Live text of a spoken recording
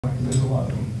There's a lot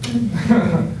of them.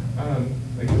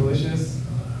 Like delicious.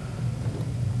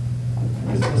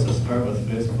 We're supposed to start with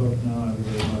Facebook now.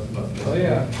 Everybody knows about Facebook. Oh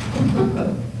yeah.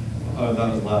 Oh,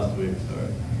 that was last week.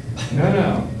 Sorry.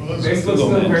 No. Well, that's Facebook's Google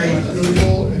still very Maps. much.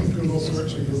 Google and Google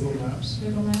search and Google Maps.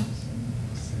 Google Maps.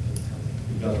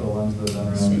 You got the ones that have been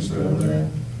around Switch to over there.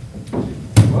 forever.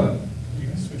 What? You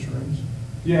can switch rooms.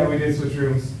 Yeah, we did switch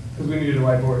rooms because we needed a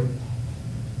whiteboard.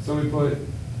 So we put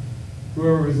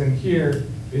whoever was in here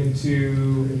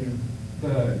into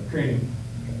the cranium.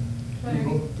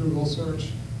 Google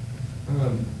search.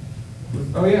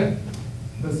 Oh yeah,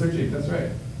 the search sheet. That's right.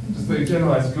 Just the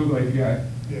generalized Google API.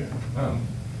 Yeah.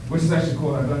 Which is actually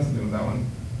cool. I've done something with that one.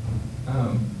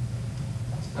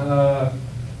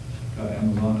 Got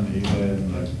Amazon and eBay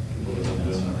and like people that have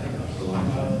been doing it for a long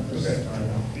time. Okay.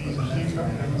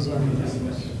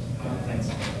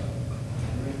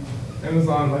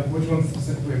 Amazon, like which ones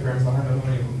specifically for Amazon? I don't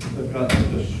know any of them. They've got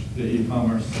the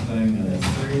e-commerce thing and the S.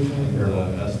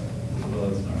 Well,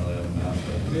 it's not really a map,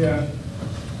 but Yeah.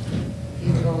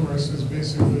 E-commerce is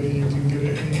basically, you can get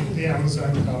it in the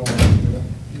Amazon catalog,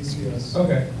 ECS.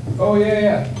 Okay. Oh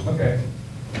yeah. Okay.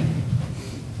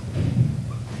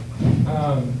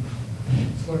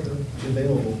 Flickr.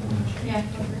 Available. Yeah,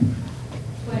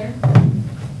 Twitter.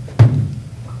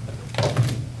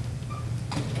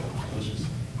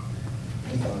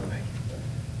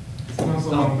 And also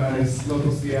one that is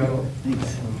local Seattle.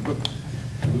 Thanks.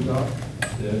 Blue Dot.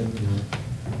 yeah.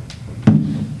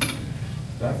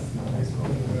 That's not nice.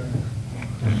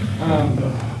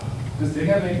 Does they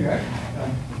have API?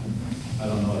 I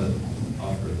don't know what it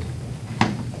offers.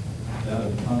 Yeah,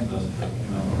 the contest that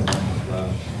came out with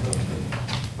Flash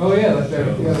stuff. Oh yeah, that's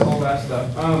right. Yeah, the whole batch stuff.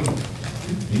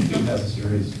 YouTube has a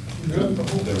series. Good, the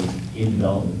whole, They're in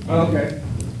development. Oh, okay.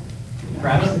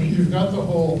 you've got the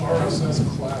whole RSS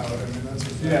cloud, I mean, that's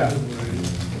Yeah. effectively.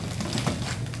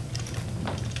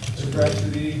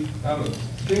 Rhapsody.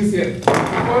 Things get.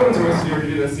 One of the ones you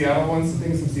do the Seattle ones.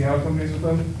 Things from Seattle companies with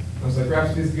them. I was like,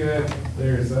 Rhapsody's good.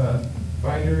 There's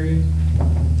Bindery,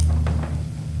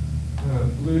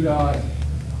 Blue Dot. Is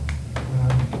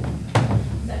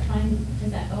that fine?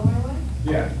 Is that ORY?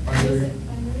 Yeah, Is Bindery. it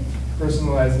Bindery?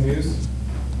 Personalized news.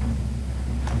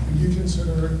 Would you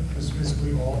consider this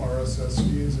basically all RSS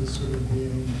feeds as sort of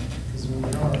being, because when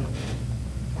they are,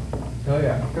 Oh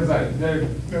yeah, because they're.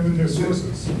 and then there's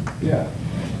sources. Yeah.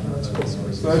 That's good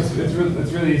sources. So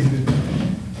it's really easy to do.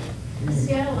 The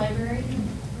Seattle Library,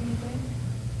 anything?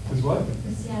 Is what?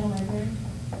 The Seattle Library?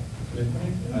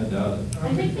 I doubt it.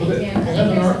 I think they Well, do. they They have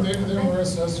they have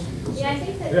RSS feeds. Yeah, I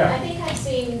think that, Yeah. I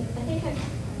think I've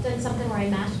done something where I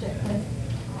matched it with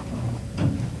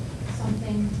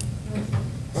something.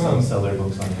 Some sell their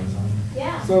books on Amazon.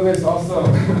 Yeah. So there's also.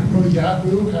 Well,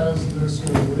 Yahoo has their sort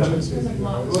of widgets. There's a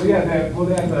blog. Well, yeah,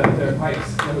 they have their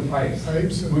pipes, Yahoo pipes.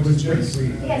 Pipes and Which is pretty widgets.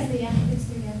 sweet. Yes, it's the other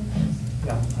things.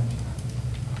 Yeah.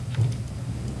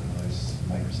 There's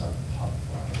Microsoft Hub or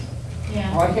something.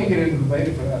 Yeah. Well, I can't get into the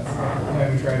beta for that, so I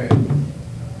haven't tried it.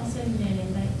 I'll send you an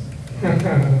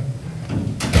invite.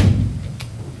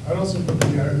 I'd also put the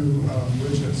Yahoo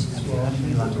widgets as well.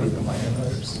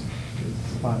 Pipes.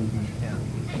 Body, yeah.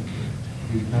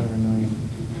 We've had a million.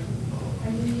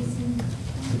 Are you using?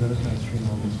 So those guys stream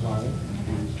on this live.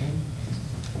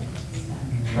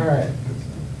 All right.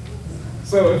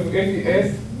 So if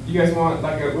you guys want,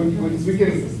 like, we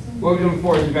can, what we've done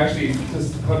before is we've actually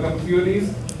just hooked up a few of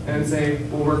these and say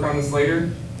we'll work on this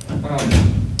later.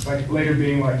 Like later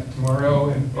being like tomorrow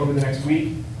and over the next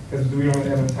week, because we don't really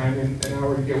have enough time in an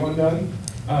hour to get one done.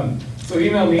 So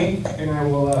email me and I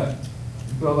will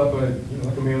build up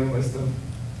like a mailing list of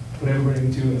put everybody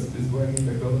into is what I mean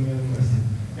by build a mailing list,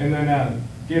 and then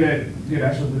get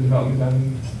actually the development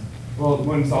done. Well,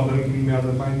 when it's all done, we can email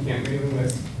the Camp mailing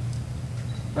list.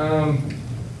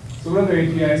 So what other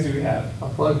APIs do we have? I'll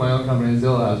plug my own company.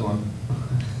 Zillow has one.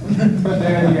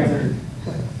 Yeah,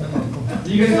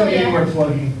 you guys don't need more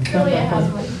plugging. Julia has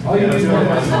one. All you need is more Zillow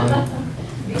has plugging. one.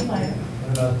 Be quiet.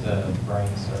 What about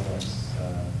Brian Starbuck's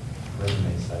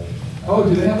resume site? Oh,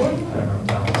 do they have I one? don't know,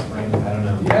 Talent Spring, I don't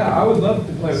know. Yeah, I would love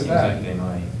to play with Seems like that. they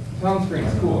might. Talent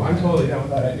Spring's cool. I'm totally down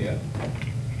with that idea.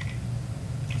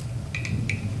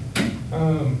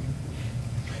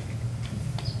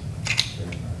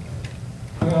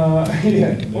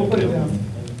 Yeah, we'll put it down.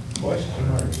 Question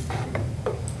mark.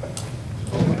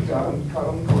 Oh my God, I'm caught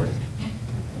on the cord.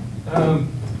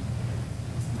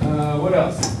 What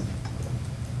else?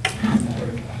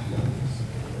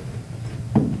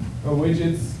 Oh,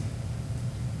 widgets.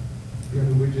 We have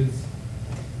the widgets.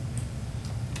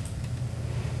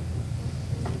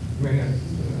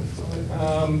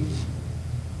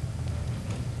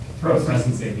 Throw a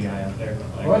presence API API out there.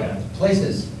 Like, What?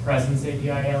 Places? Presence API,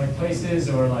 yeah, like places,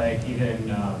 or like even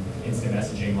instant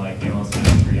messaging, like they want to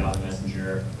send free on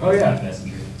Messenger. Oh, yeah. WhatsApp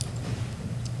Messenger.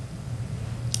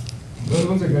 Those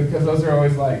ones are good because those are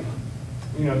always like,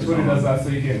 you know, Twitter does that so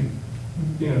you can,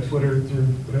 you know, Twitter through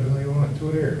whatever the hell you want.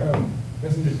 Twitter,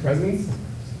 Messenger presence.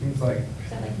 Seems like. Is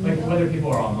that like Like Migo? whether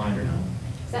people are online or not.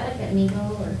 Is that like a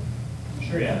Migo or?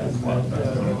 Sure, yeah, that's what I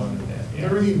wanted to Are yeah.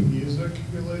 there any music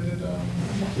related?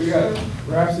 We got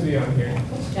Rhapsody on here.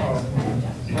 Jack's,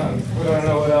 Jack's. But I don't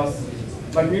know what else.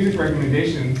 Like music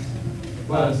recommendations.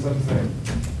 What else stuff to say?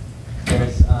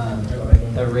 There's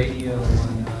the radio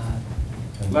on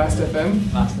Last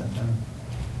FM. Last FM.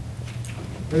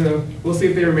 I don't know. We'll see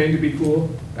if they remain to be cool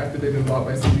after they've been bought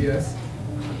by CBS.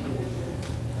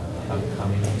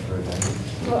 Upcoming for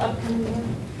events. Well, upcoming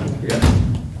one. Yeah.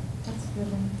 That's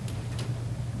really.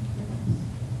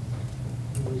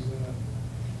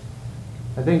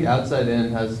 I think Outside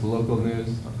In has local news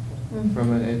Mm.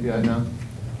 from an API now.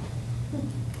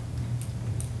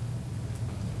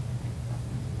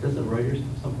 Doesn't Reuters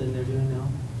have something they're doing now?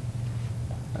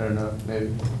 I don't know,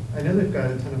 maybe. I know they've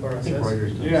got a ton of I think RSS.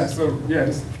 Reuters does. Yeah, so, yeah,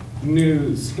 just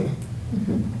news.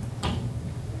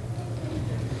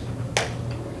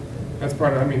 That's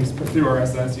part of, I mean, just through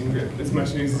RSS, you can get as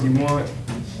much news as you want.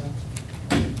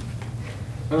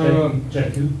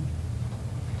 Check who?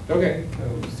 Okay,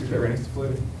 I'll just do that right next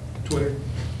to Twitter.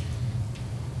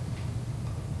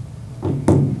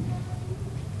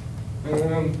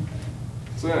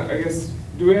 So I guess,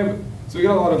 do we have, so we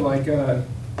got a lot of like, I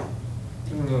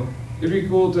don't know, it'd be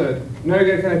cool to, now we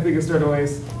gotta kind of think of start of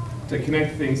ways to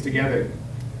connect things together.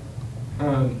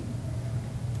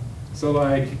 So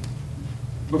like,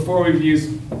 before we've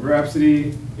used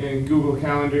Rhapsody and Google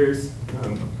Calendars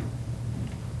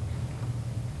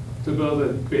to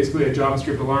build basically a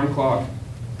JavaScript alarm clock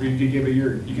where you could give it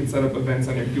you could set up events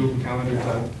on your Google Calendar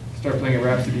to start playing a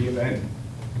Rhapsody event.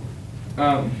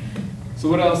 So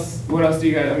what else do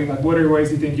you guys, I mean, like what are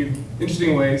ways you think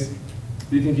interesting ways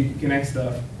do you think you can connect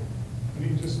stuff? You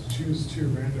just choose two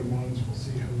random ones, we'll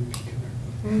see how we can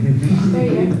connect them. There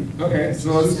you go. Okay,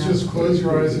 so let's Just close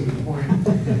your eyes and point.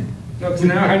 no, because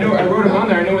now I wrote them on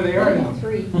there, I know where they are now.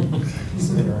 3.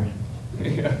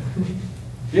 Yeah.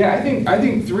 Yeah, I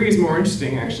think 3 is more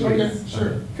interesting actually. Okay, sure.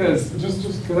 Because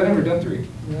Just I never done 3.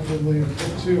 randomly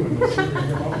pick two and we'll see what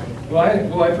we come up with.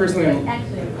 Well, I personally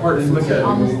Actually, heart Flickr. it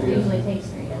almost usually takes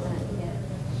 3, doesn't it?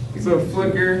 Yeah. So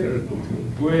Flickr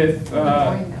with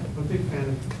I'm a big fan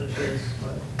of Flickr,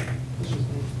 but it's just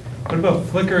me. What about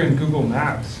Flickr and Google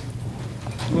Maps?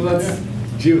 well that's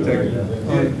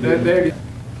Geotag.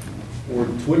 Or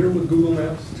Twitter with Google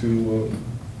Maps to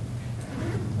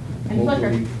And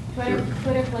locally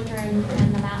Flickr, Flickr,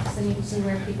 and the maps, and you can see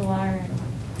where people are. And,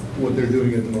 what they're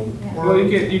doing at the moment. yeah. well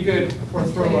you could Or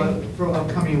throw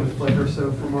upcoming with Flickr,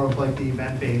 so for more of like the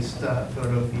event-based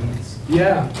photo feeds.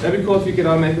 yeah, that'd be cool if you could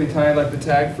automatically tie like the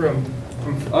tag from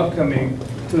upcoming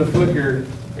to the Flickr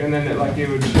and then it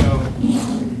would show.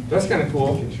 That's kind of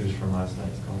cool. Pictures from last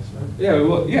night's concert. Yeah,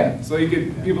 well, yeah. So you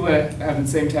could people that have the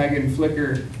same tag in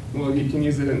Flickr, well, you can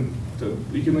use it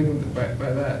you can link them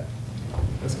by that.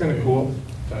 That's kind of cool.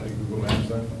 Tied to Google Maps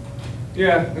then.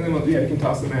 Yeah, and then you can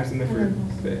toss the maps in there for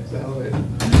the hell of it.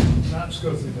 Maps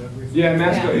go through everything. Yeah,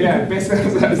 maps go. Yeah, basically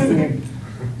that's what I was thinking.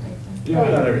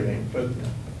 Probably not everything, but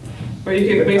But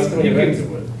you can basically Some events it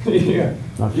would.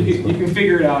 yeah, you can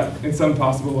figure it out in some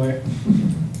possible way.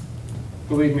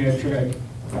 Believe me, I've tried.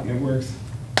 It works.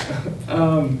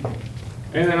 And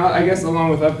then I guess along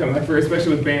with upcoming, like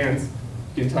especially with bands,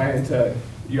 you can tie into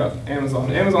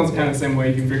Amazon. Amazon's kind of the same way.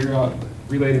 You can figure out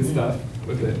related stuff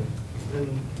with it.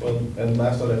 well, and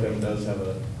Last.fm does have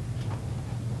an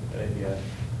API.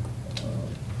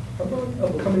 How about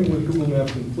upcoming with Google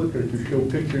Maps and Flickr to show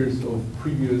pictures of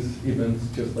previous events,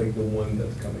 just like the one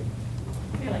that's coming?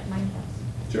 You're like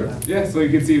Minecraft. Sure. Yeah, so you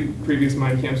can see previous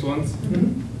Mind Camps ones.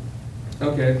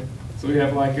 Okay, so we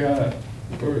have like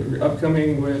we're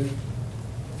upcoming with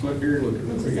Flickr.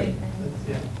 It's the same thing.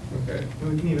 Yeah. Okay.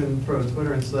 And we can even throw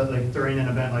Twitter and so that like during an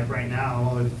event like right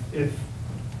now, if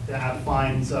the app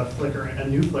finds a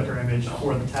new Flickr image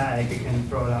for the tag, it can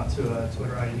throw it out to a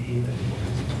Twitter ID that people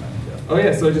can subscribe Oh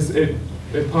yeah, so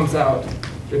it pumps out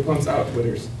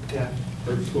Twitters to. Yeah.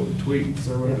 or tweets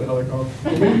or whatever the hell they're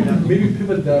called. Maybe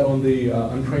pivot that on the,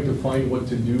 I'm trying to find what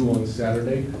to do on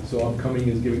Saturday, so upcoming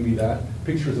is giving me that,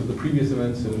 pictures of the previous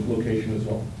events and location as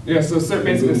well. Yeah, so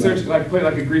basically search, play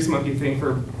like a grease monkey thing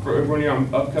for when you're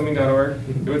on upcoming.org.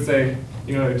 It would say,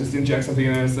 it just inject something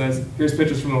in there that says, here's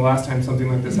pictures from the last time something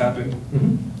like this happened.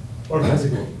 Or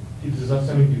physical. Does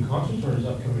upcoming do concerts or is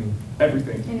upcoming?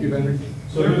 Everything. Give everything.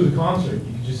 So if it was a concert,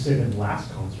 you could just say the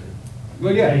last concert.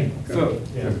 Well, yeah, Right. so,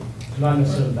 Yeah, not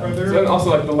necessarily Are that. there- so then also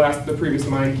like the previous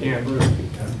mind camp, or,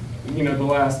 you know, the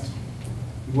last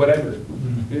whatever,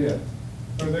 yeah.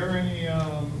 Are there any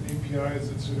APIs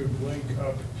that sort of link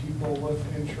up people with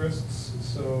interests?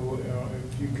 So,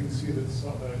 if you can see that,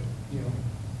 you know,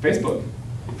 Facebook.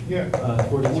 yeah.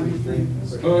 43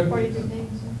 things. 42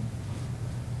 things.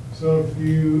 So if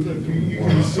you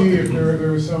can see if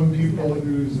there are some people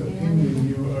whose opinion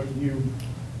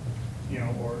you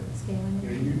know, or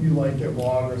Scaling. you like their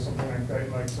blog or something like that,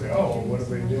 you might say, oh, what are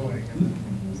they doing?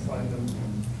 And find them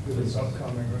if it's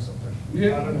upcoming or something.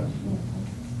 Yeah. I don't know.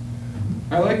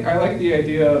 I like the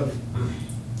idea of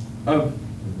I don't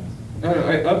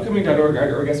know, upcoming.org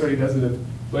I guess already does it,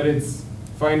 but it's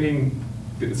finding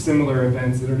similar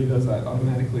events. It already does that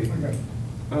automatically. Okay.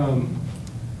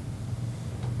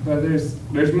 But there's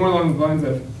more along the lines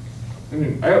of,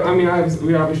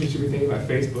 we obviously should be thinking about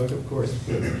Facebook, of course,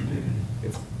 because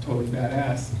it's totally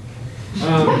badass.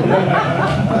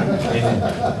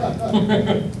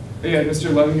 Yeah,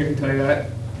 Mr. Loving here can tell you that.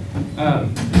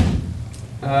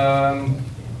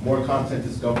 More content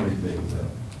discovery things, though.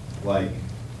 Like,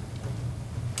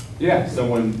 Yeah.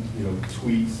 someone,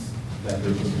 tweets that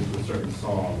they're listening to a certain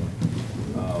song.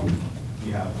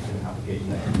 You have an application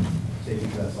that can take you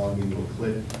to that song, give you a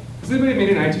clip. Has anybody made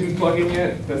an iTunes plugin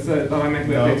yet that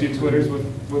automatically No. updates your Twitters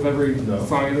with every No.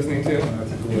 song you're listening to?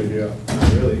 That's a cool idea.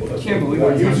 Really? I can't believe Well,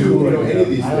 that's not YouTube, cool. any of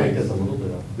these I like things. this a little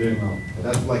bit of.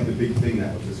 That's like the big thing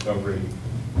now, discovering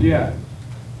Yeah.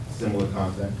 similar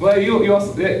content. Well, you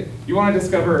also you want to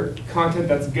discover content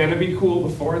that's gonna be cool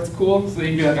before it's cool, so you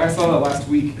can be like, I saw that last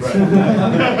week. Right.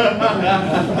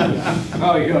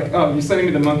 Oh, you're like, oh, you're sending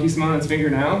me the monkey smell on its finger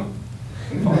now,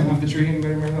 and falling off the tree.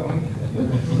 Anybody remember that one?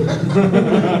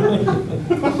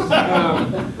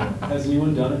 Has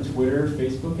anyone done a Twitter,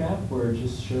 Facebook app where it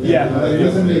just shows? Yeah. They're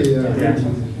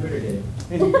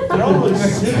all really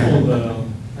simple though.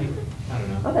 Like, I don't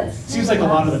know. Oh, that's. Seems like a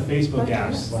lot of the Facebook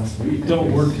apps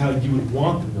don't work how you would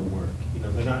want them to work.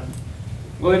 They're not.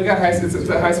 Well, they've got it's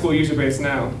a high school user base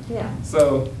now, Yeah.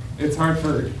 so it's hard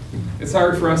for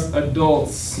us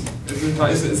adults, as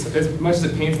much as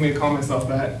it pains me to call myself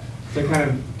that,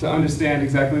 to understand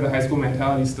exactly the high school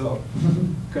mentality still.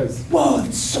 Because Whoa,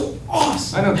 that's so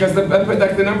awesome. I know, because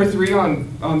the number 3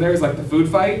 on there is like the food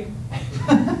fight.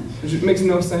 It just makes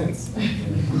no sense.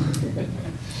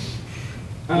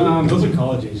 Those are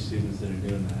college age students that are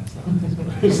doing that.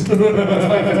 It's funny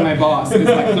because my boss is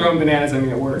like throwing bananas at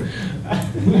me at work.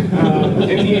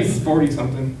 And he's 40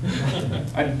 something.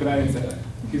 But I didn't say that.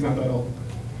 He's not that old.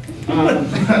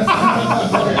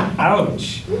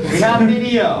 Ouch. We have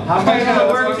video. How about that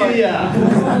work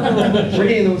video? We're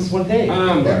getting those one day.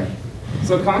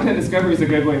 So content discovery is a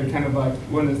good way to kind of like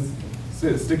want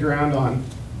to stick around on.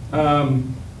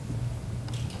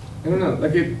 I don't know,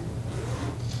 like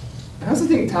I also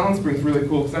think Talent Spring's really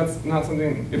cool, because that's not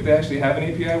something, if they actually have an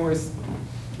API, where's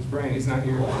Brian, he's not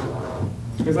here.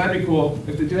 Because that'd be cool,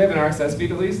 if they do have an RSS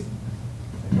feed at least.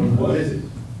 What is it?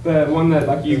 The one that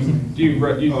like you choose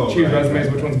right, resumes,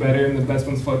 right. which one's better, and the best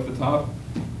ones float to the top.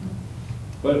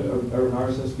 But an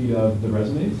RSS feed of the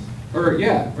resumes? Or,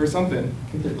 yeah, or something. I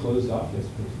think they're closed off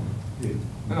yesterday.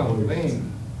 Oh, lame.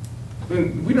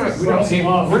 We're not Frozen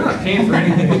paying for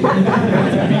anything.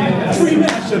 Free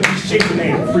mashup. Just change the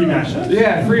name. Free mashup.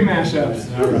 Yeah, free mashups.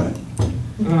 All right.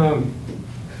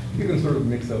 You can sort of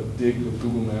mix up dig with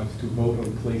Google Maps to vote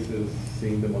on places,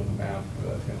 seeing them on the map.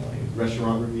 That's kind of lame.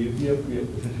 Restaurant reviews? Yep,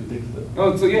 essentially digs stuff.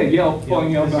 Oh, so yeah, Yelp,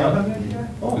 pulling Yelp out.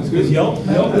 Is Yelp?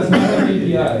 Yelp does not have an API.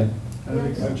 Yeah.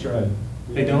 I've tried.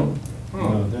 They don't?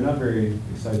 No, they're not very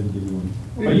excited to give you one.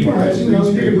 Yeah, But you can write a you can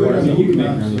screen scraper. I mean, you can make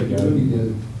your own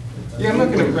lookout. Yeah, I'm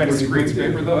not gonna write a screen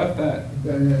scraper though, F that.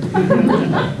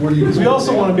 Because we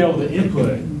also want to be able to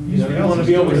input. We want to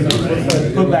be able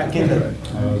to put back in the.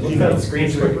 You got a screen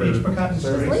scraper. Wait,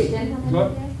 didn't have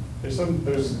What? that There's a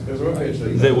webpage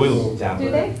that. They will. yet?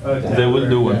 Do they? They will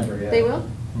do one. They will?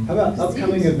 How about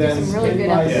upcoming events? Some really good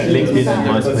LinkedIn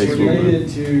and MySpace will. Related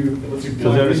to.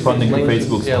 So they're responding to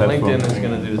Facebook's Yeah, LinkedIn is platform.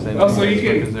 gonna do the same. Oh, so you Facebook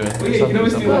can, is doing. well, yeah, you can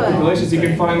always do like the Delicious, you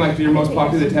can find like your most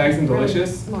popular tags in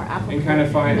Delicious, More applicable. and kind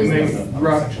of find, and Business. then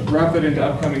wrap that into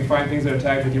upcoming, find things that are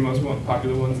tagged with your most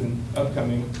popular ones in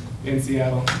upcoming in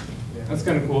Seattle. That's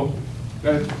kind of cool.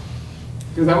 Because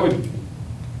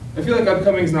I feel like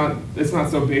upcoming's not, it's not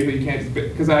so big that you can't,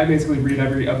 because I basically read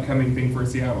every upcoming thing for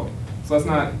Seattle. So that's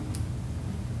not,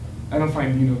 I don't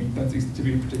find, that's to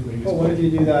be particularly useful. Well, what if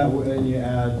you do that and you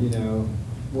add,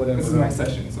 whatever. This is my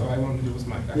session, so I wanted to do what's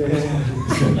my Yeah,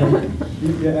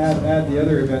 you add the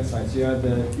other event sites. You add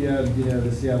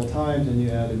the Seattle Times, and you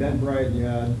add Eventbrite, and you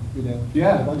add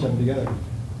Yeah. a bunch of them together.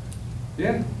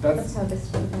 Yeah, That's how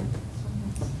this one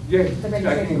is. yeah. The I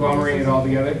registration conglomerate it all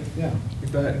together. Yeah.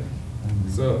 Like that.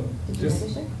 So Did you just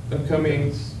register?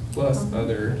 upcoming plus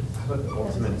other. How about the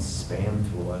ultimate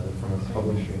spam tool from a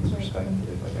publishing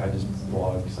perspective? Like I just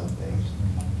blog something.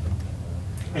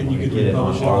 And you could get it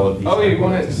on republish it. all of these. Oh, you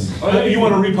want it? networks. Oh, You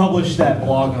want to republish that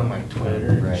blog on like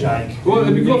Twitter, Right. Jike. Well,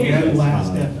 it'd be cool if you could.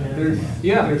 Last There's, FM.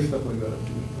 Yeah. there's stuff like that.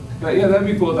 But yeah, that'd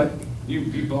be cool. Like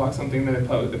you block something that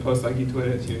it posts like you tweet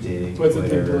it to. Dig, Tweet something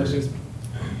whatever. delicious.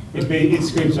 It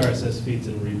scrapes RSS feeds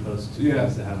and reposts to Yeah.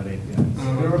 things that have an API.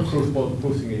 There are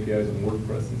posting APIs on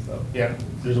WordPress and stuff. Yeah,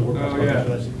 there's a WordPress Oh, yeah. for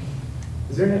that.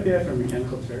 Is there an API for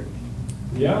Mechanical Turk?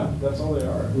 Yeah, that's all they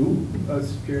are. Ooh.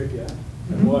 It's pure API.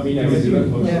 Well, I mean, I guess you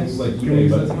can post Yeah. things like Can we eBay,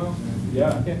 use but, that now?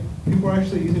 yeah. Yeah, people are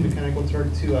actually using Mechanical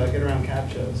Turk to get around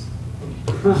CAPTCHAs.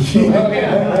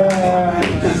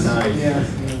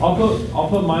 Nice. I'll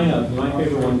put mine up. My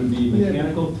favorite one would be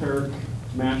Mechanical Turk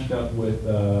mashed up with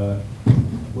the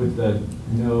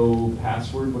no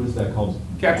password. What is that called?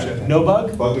 Captcha. No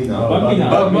bug? Bug me now. Bug me now.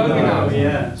 Bug me now.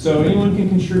 Yeah. So anyone can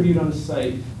contribute on the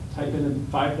site. Type in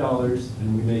 $5,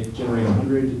 and we may generate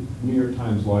 100 New York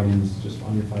Times logins just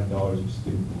on your $5. Just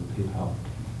give them PayPal.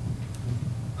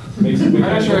 Makes I'm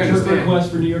not sure I a understand.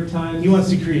 request for New York Times. He wants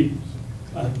to create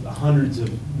hundreds of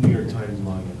New York Times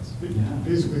logins. Yeah.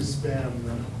 Basically spam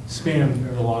them. Spam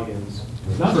the logins.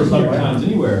 Not for New York Times,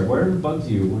 anywhere, wherever it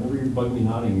bugs you, whenever you're bug me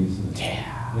nodding,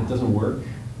 and it doesn't work.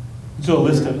 So a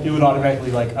list of, it would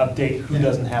automatically like update who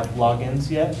doesn't have logins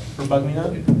yet for Bug Me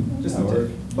Not? Just That work?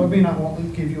 BugMeNot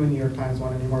won't give you a New York Times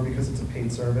one anymore because it's a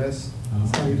paid service.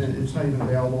 It's not even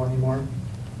available anymore.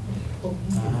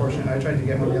 Unfortunately, I tried to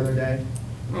get one the other day.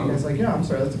 And it's like, yeah, I'm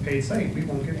sorry, that's a paid site. We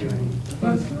won't give you any.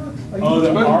 Oh,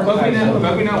 the archives.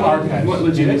 Bug me not Archives. what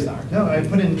legit? No, I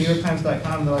put in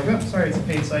NewYorkTimes.com. They're like, oh, sorry, it's a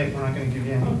paid site. We're not going to give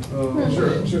you any. I'm sure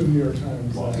the New York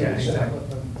Times. Yeah, exactly.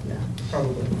 Yeah,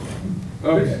 probably.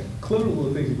 Okay. Clever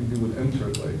little things you can do with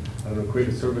Mturk, like, I don't know, create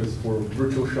a service for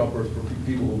virtual shoppers, for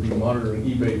people who will be monitoring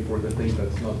eBay for the thing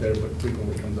that's not there but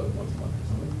frequently comes up once a month or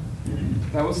something.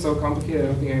 That was so complicated. I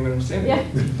don't think I even understand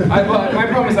it. Yeah. My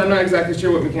problem is I'm not exactly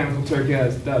sure what Mechanical Turk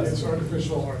does. It's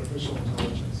artificial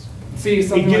intelligence. See,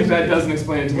 something like that doesn't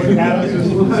explain it to me.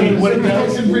 See, what it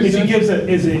does is it gives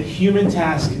a human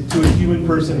task to a human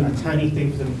person, a tiny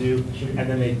thing for them to do, and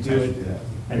then they do it,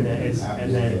 and then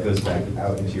It goes back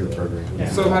out into your program. Yeah.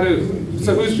 So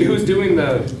who's doing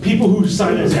the? People who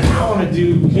sign in and say, I want to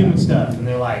do human stuff, and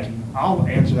they're like, I'll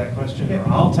answer that question, or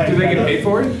I'll type Do they that get up. paid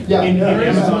for it? Yeah, In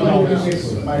Amazon dollars.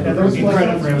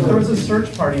 there was a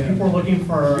search party. People were looking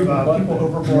for people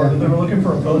overboard. They were looking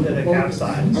for a boat that had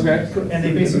capsized. Okay. And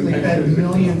they basically fed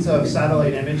millions of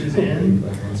satellite images in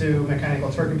to Mechanical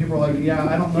Turk, and people were like, yeah,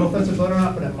 I don't know if that's a boat or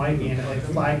not, but it might be, and it like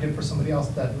flagged it for somebody else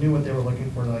that knew what they were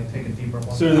looking for to like take a deeper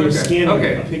look. So they're Okay. scanning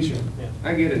Okay. a picture. Yeah.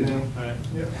 I get it now. All right.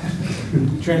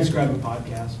 Transcribe a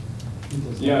podcast.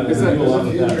 Yeah, Is there's that- a lot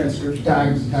of that.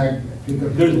 Tag.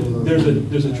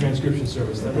 There's a transcription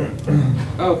service that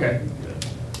Oh, okay.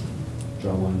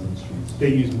 Draw lines on streets. they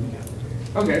use Mechanical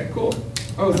Turk. Okay, cool.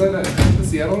 Oh, is that the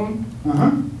Seattle one?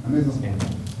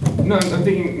 No, I'm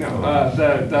thinking, no,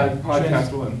 the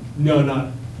podcast one. No,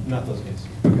 not those guys.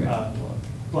 Okay.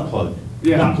 Plug.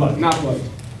 Yeah. Not Plug. Not Plugged.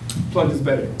 Plugged is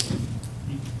better.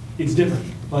 It's different.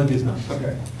 Plug is not.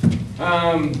 Okay.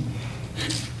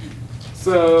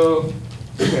 So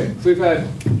we've had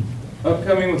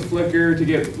upcoming with Flickr to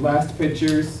get last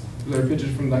pictures, their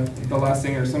pictures from like the last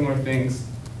thing or similar things.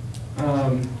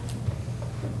 And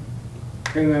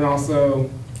then also,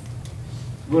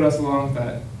 what else along with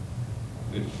that?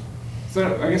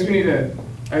 So I guess we need to,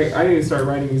 I need to start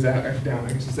writing these down.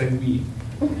 I guess you say we.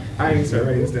 I need to start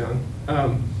writing this down.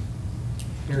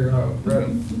 Here,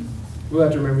 we'll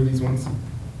have to remember these ones.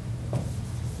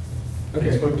 Okay.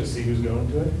 Facebook to see who's going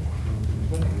to it?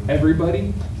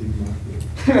 Everybody?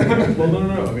 Well,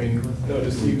 no. I mean, they'll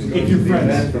just use. If you're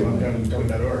friends. From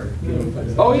upcoming.org.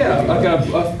 Oh yeah, like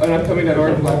an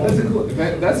upcoming.org. That's a cool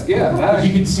event. That's yeah.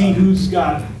 You can see who's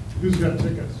got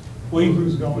tickets. Well,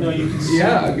 who's going? No, you can see.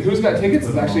 Yeah, who's got tickets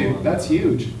is actually that's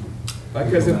huge. Like,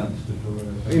 because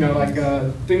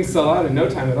things sell out in no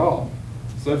time at all.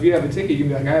 So if you have a ticket, you can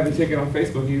be like, I have a ticket on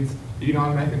Facebook. You can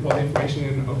automatically pull the information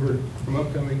in over from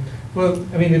upcoming. Well,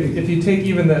 I mean, if you take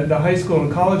even the high school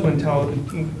and college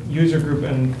user group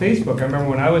and Facebook, I remember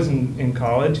when I was in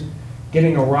college,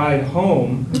 getting a ride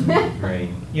home, Right.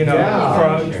 you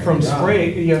know, from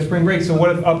spring break. So what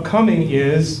if upcoming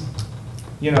is,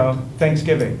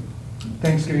 Thanksgiving?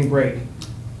 Thanksgiving break,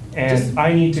 and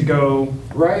I need to go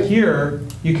here,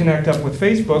 you connect up with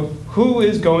Facebook. Who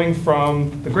is going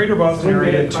from the greater Boston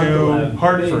area to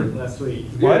Hartford? Last week.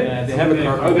 What? Yeah, they have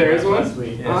a Oh, there is one? last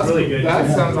week. Oh, Yeah, it's really good.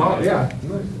 That sounds awesome. Yeah.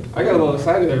 I got a little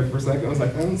excited there for a second. I was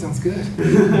like, that one sounds good.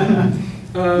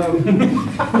 I'm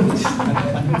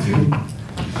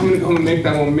gonna go and make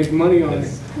that one, make money on it.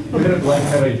 We had a black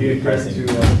hat idea here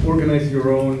to organize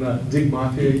your own dig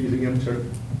mafia using M-Turk.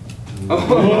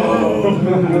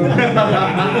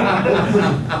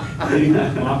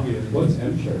 What's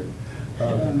M-Shirt?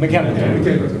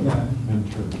 Mechanical.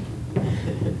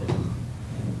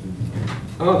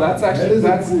 Oh, that's actually,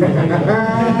 that's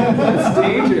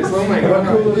dangerous. Oh my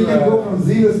God. You can go from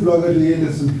Zealous blogger to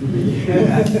innocent.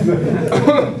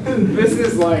 This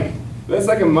is like, that's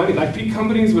like a money, like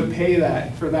companies would pay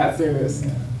that for that service.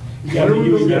 Yeah, but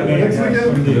you would get Next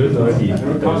weekend? There's already.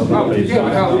 Oh, yeah,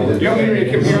 but how, you want me to make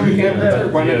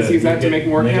it, why not just use that to make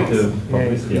more accounts? The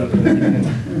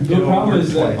problem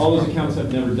is that all those accounts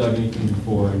have never dug anything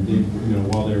before, and they,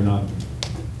 while they're not.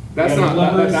 That's not,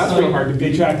 that's real hard to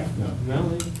beat. Track.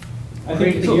 No. I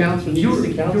think the accounts, when you use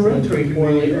the accounts, you're entering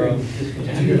poorly. Hey,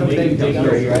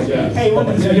 what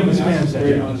is give us spam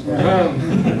section?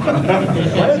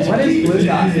 What is Blue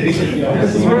Dot? I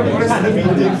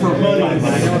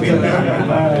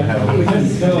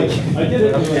did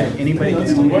it. Anybody?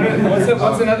 What's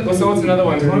another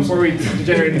one before we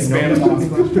generate the spam?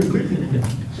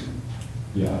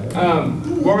 Yeah.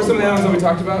 What were some of the others that we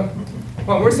talked about?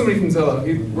 Well, where's somebody from Zillow?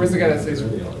 Where's the guy that says,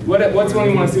 what's one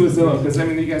you want to see with Zillow? Because I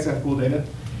mean, you guys have cool data.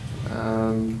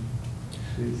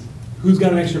 Who's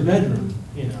got an extra bedroom,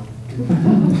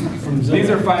 From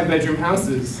These are 5-bedroom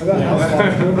houses. How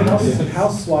about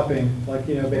house swapping, like,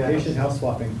 vacation house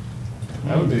swapping?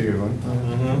 That would be a good one.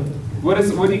 What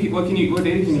data can you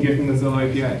get from the Zillow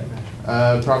API?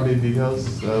 Property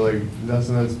details, like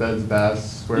estimates, beds, baths,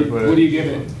 square footage. What do you give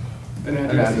it? An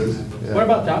address? Yeah. What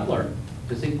about Doppler?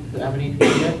 Does it have any API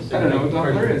yet? I don't know what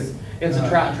Doppler is. It's a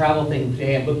travel thing.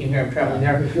 Hey, I'm booking here, I'm traveling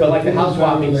there. But like the house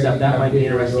swapping stuff, that might be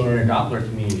interesting in a Doppler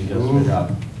community. Does a good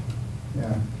job.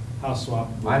 Yeah. House swap.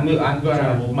 I'm going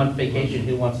on a month vacation.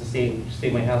 Who wants to stay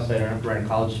at my house? I don't have to rent a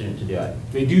college student to do it.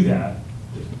 They do that.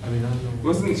 I mean, I don't know.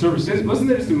 Wasn't there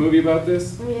just a movie about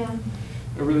this? Oh, yeah.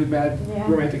 A really bad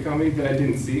romantic comedy that I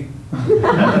didn't see? I'm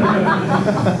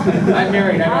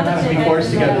married. I don't have to be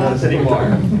forced to go to this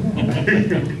anymore.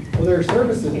 Well, there are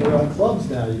services, there are clubs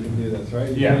now you can do this,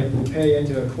 right? Yeah. You pay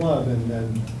into a club and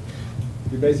then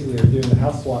you basically are doing the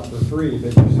house swap for free,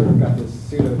 but you've sort of got this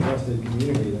pseudo-trusted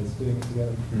community that's doing it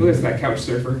together. Who is that couch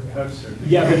surfer?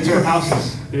 Yeah, but it's for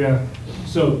houses. Yeah.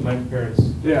 So my parents.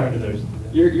 Yeah. Went to theirs.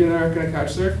 You're not gonna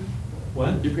couch surf?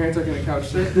 What? Your parents are gonna couch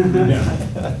surf?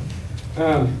 Yeah.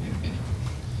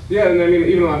 Yeah, and I mean,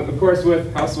 even on, of course,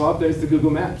 with House Swap, there's the Google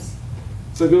Maps.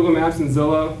 So Google Maps and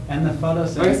Zillow. And the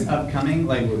photos that is upcoming,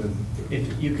 like,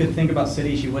 if you could think about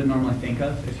cities you wouldn't normally think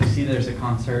of, if you see there's a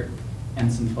concert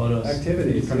and some photos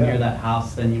Activities, from yeah. near that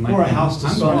house, then you might Or a think, house to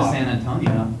I'm going to swap. San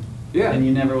Antonio. Yeah. And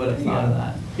you never would have thought of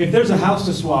that. If there's a house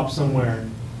to swap somewhere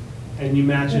and you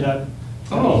match it up,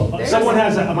 Oh, someone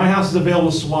has, my house is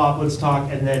available to swap, let's talk,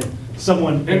 and then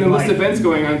someone. And the list of events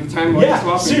going on at the time while you're Yeah,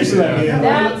 swapping. seriously,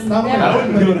 That's I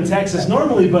wouldn't go to Texas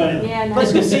normally, but Yeah, no.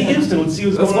 let's go see Houston, let's see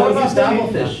what's going on in Houston.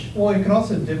 Dabblefish? Well, you can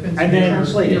also dip into And then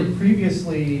your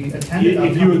previously attended.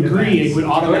 If you upcoming agree, events it would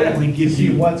automatically to give see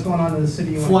you what's going on in the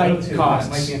city you want to go flight to. that might be costs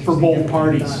interesting for to both get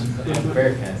parties. done.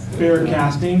 Fair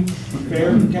casting, is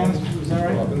that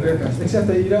right? Except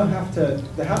that you don't have to,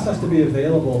 the house has to be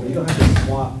available, but you don't have to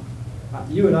swap.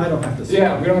 You and I don't have to swap.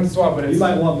 Yeah, we don't have to swap, but it's. You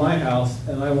might want my house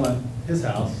and I want his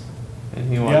house. And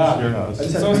he wants Yeah. your house. I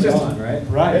just have So to it's be just, gone, right?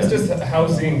 Right. It's just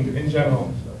housing in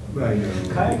general.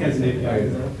 Kayak has an API.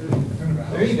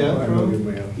 There you go.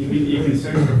 You can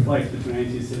search for flights between any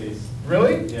two cities.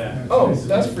 Really? Yeah. Oh,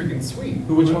 that's freaking sweet.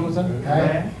 Which one was that?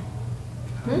 Kayak.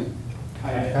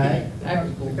 Kayak. Yeah.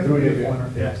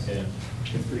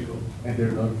 It's pretty cool. And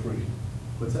they're not free.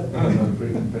 What's that? They're not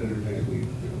free competitors actually,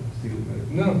 steal it better.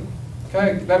 No.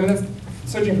 Kayak, I mean, that's,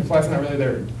 searching for flights is not really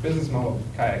their business model,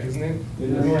 kayak, isn't it?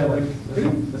 Yeah, like,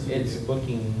 It's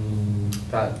booking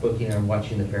and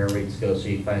watching the fare rates go, so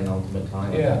you find the ultimate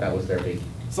time. Yeah. That was their big.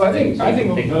 So I think. Kayak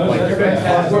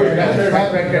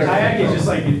is just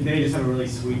like, they just have a really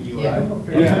sweet UI. Yeah.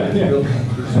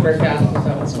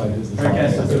 That's my business. They're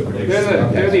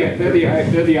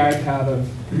the iPad of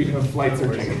flight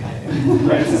searching.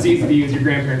 Right, it's just easy to use. Your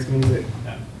grandparents can use it.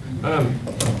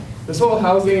 This whole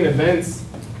housing and events,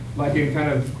 like in kind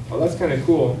of, that's kind of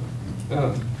cool.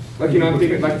 Like I'm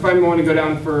thinking, like if I want to go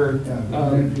down for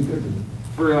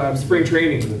spring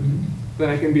training, then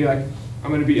I can be like, I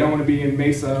want to be in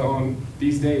Mesa on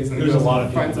these days, and There's a lot of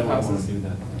people finds the that want houses. to do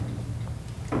that.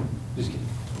 Just kidding.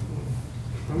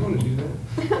 I want to do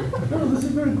that. No, this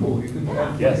is very cool. You can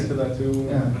add Yes. Flickr to that too.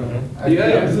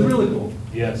 Yeah, This is really cool.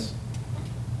 Yes.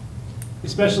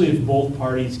 Especially if both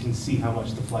parties can see how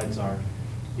much the flights are,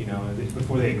 you know,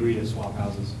 before they agree to swap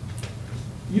houses.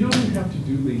 You don't even have to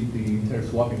do the entire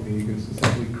swapping thing. You can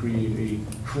essentially create a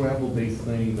travel-based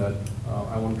thing that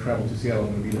I want to travel to Seattle.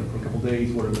 I'm going to be there for a couple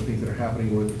days. What are the things that are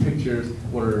happening? What are the pictures?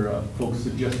 What are folks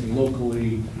suggesting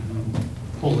locally?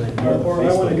 Pull in. Or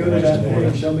I want to go to that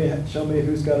page, show me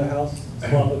who's got a house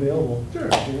swap available. Sure.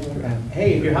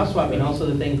 Hey, if you're house swapping, also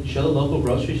the thing, show the local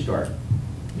grocery store,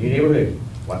 your neighborhood,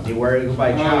 what, where to go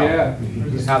buy chow. yeah.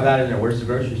 Just have that in there, where's the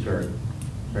grocery store? Is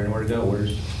there anywhere to go,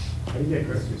 where's?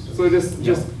 So just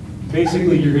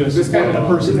Basically, you're gonna Just support kind the of-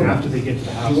 person after they get to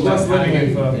the house. Less living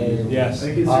info. Yes.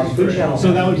 Food channel.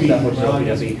 So that would be- Stuff which will be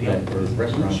API for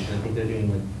restaurants, I think they're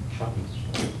doing like shopping.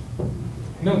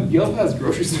 No, Yelp has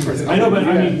grocery stores. I know, but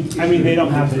I mean, they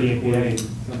don't have the APA,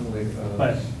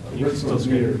 but you can still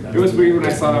scrape it. It was weird when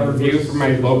I saw a review from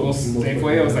my local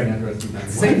Safeway. I was like,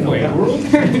 Safeway.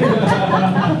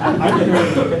 I'm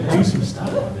gonna do some stuff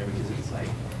on there because it's like,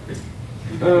 it's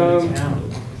in town.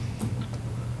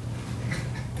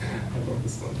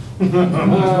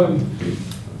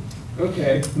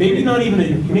 Okay. Maybe not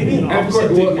even, maybe an opposite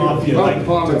Dig Mafia, like.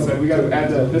 We got to add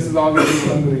this is all going to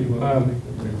be,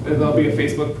 there'll be a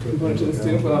Facebook component to this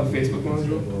too. We'll have a Facebook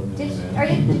module.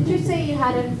 Did you say you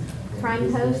had a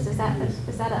crime post? Is that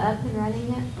up and running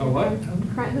yet? A what?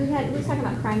 Who's talking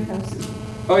about crime posts?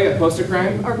 Oh yeah, Poster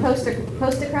Crime. Or poster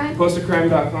crime?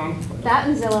 Postercrime.com. That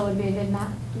and Zillow would be a good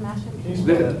mashup.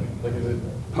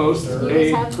 Post Do you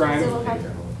a guys have crime. Zillow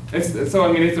have- So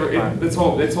I mean, its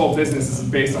whole business is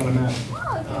based on the map.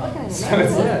 Oh, if you're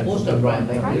looking at it. So it's- Crime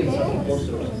data is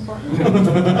important.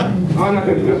 I'm not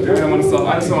gonna do it. I don't want to sell. I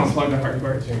just don't want to plug the hard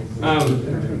part.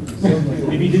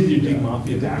 Maybe you did your Dig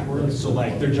Mafia backwards, so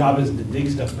like their job isn't to dig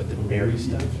stuff, but to bury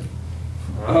stuff.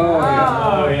 Oh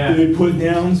yeah. Oh, yeah. Do they put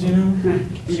downs, you know?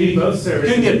 You need both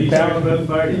services. Couldn't get You back on both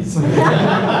parties.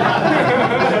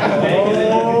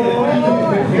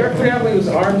 Your family was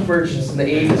arms merchants in the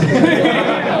 80s.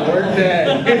 We're dead.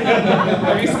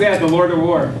 I used to have the Lord of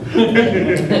War.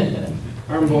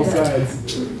 Arm both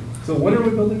sides. So when are we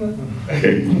building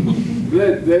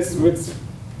that? This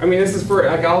is for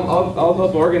like I'll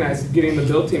help organize getting the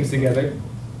build teams together.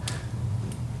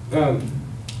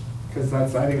 Because I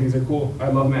think these are cool. I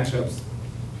love mashups.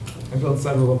 I built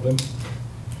several of them.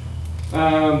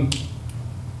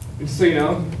 Just so you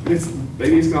know, these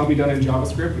can all be done in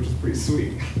JavaScript, which is pretty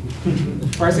sweet.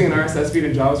 Parsing an RSS feed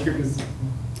in JavaScript is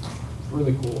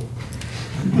really cool.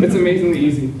 It's amazingly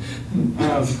easy.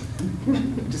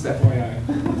 Just FYI.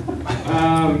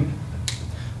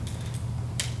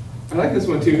 I like this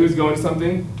one too. Who's going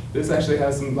something? This actually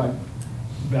has some like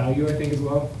value, I think, as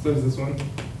well. So does this one.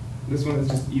 This one is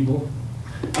just evil.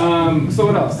 So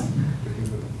what else?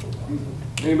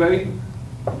 Anybody?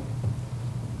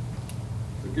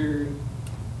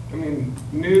 I mean,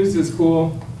 news is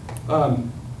cool.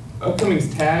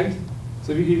 Upcoming's tagged.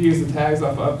 So if you could use the tags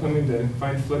off of upcoming to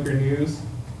find Flickr news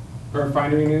or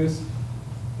Findery news,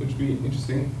 which would be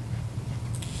interesting.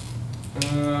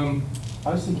 I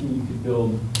was thinking you could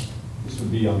build, this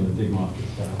would be on the Dig Mafia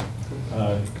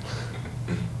style.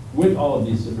 With all of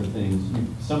these different things,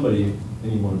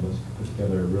 any one of us could put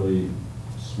together a really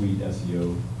sweet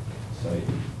SEO site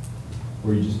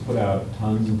where you just put out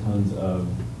tons and tons of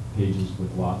pages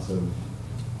with lots of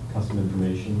custom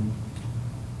information.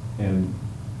 And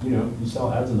you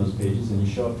sell ads on those pages and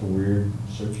you show up for weird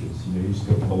searches. You just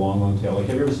go for the long tail. Like,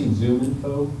 have you ever seen Zoom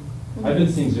info? Mm-hmm. I've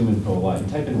been seeing Zoom info a lot. You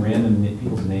type in random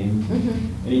people's names,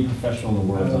 any professional in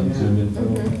the world on Zoom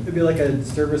info. It'd be like a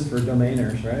service for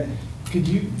domainers, right? Could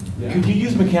you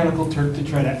use Mechanical Turk to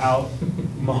try to out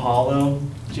Mahalo,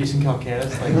 Jason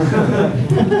Calcanis?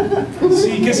 Like,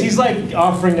 see, because he's like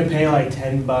offering to pay like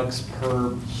 $10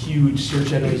 per huge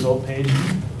search engine result page.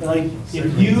 Like,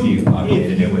 if you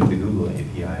automated it with the Google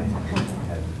API and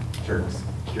had Turks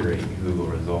curate Google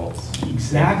results.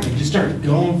 Exactly, just start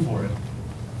going for it.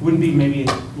 Wouldn't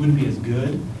be as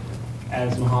good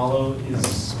as Mahalo is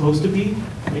supposed to be,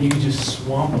 but you could just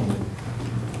swamp them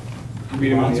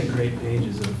with lots of great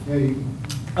pages of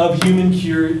human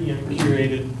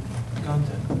curated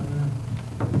content.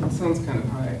 That sounds kind of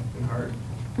high and hard.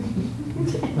 I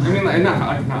mean, like, not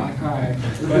like high,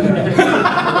 but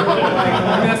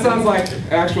that sounds like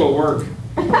actual work.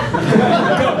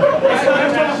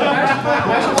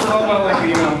 That should solve about like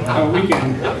a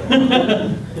weekend.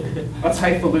 That's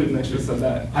highfalutin. I should have said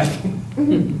that.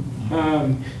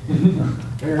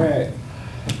 All right.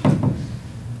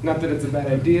 not that it's a bad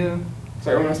idea.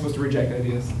 Sorry, we're not supposed to reject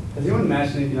ideas. Has anyone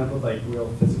matched anything up with like real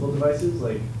physical devices?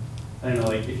 Like, I don't know,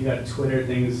 like if you got Twitter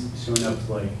things showing up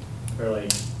to like, or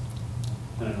like,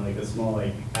 I don't know, like a small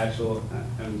like actual,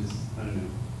 I don't know.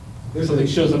 Something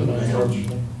shows up in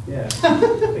the Yeah.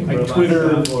 Like robot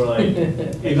Twitter, stuff, or like.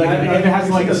 if it has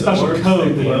like a special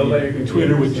code, then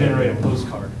Twitter would generate a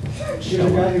postcard. There's a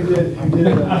guy who did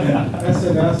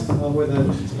SMS with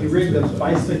he rigged a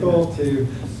bicycle to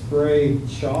spray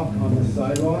chalk on the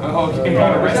sidewalk. Oh, Is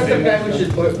that the guy which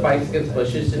just put bikes against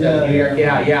bushes in New York?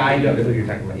 Yeah, I know who you're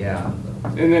talking about, yeah.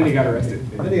 And then he got arrested.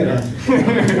 That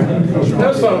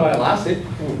was fun while it lasted.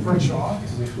 For chalk?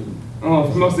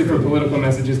 Oh, mostly for political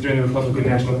messages during the Republican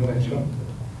National Convention.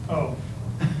 Oh.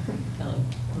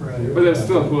 Right. But that's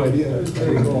still a cool idea.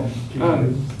 Very cool.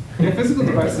 Yeah, physical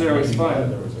devices are always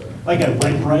fun. Like a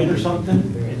red bright or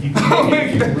something? If you Oh my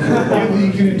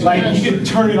can, like you could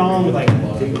turn it on with like.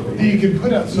 You can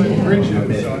put outside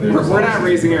bridges. We're not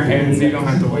raising our hands, so you don't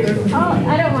have to wait. Oh,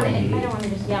 I don't want to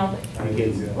just yell, but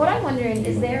what I'm wondering,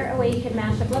 is there a way you could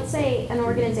mash up, let's say an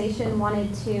organization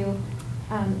wanted to,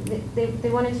 they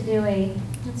wanted to do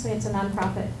let's say it's a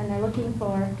nonprofit, and they're looking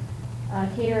for a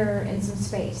caterer in some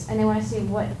space, and they want to see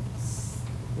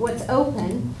what's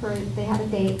open they have a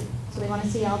date, so they want to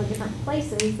see all the different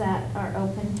places that are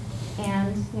open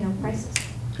and, prices.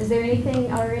 Is there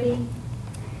anything already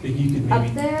That you could up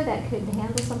maybe. there that could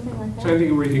handle something like that? Trying to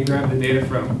think of where you can grab the data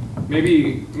from.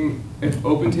 Maybe if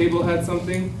OpenTable had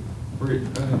something, where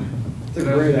It's a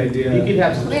great idea. You could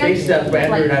have some space stuff, but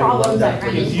Andrew and I would love that.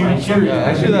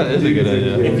 Actually, that is a good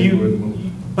idea.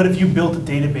 But if you built a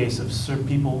database of certain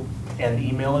people and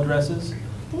email addresses,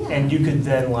 and you could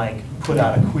then like put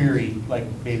out a query, like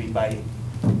maybe by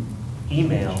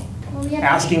email,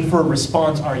 asking for a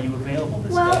response, are you available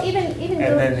this Well, day? even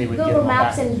And then they would get Google all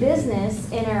Maps back. and business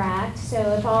interact, so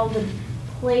if all the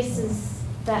places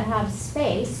that have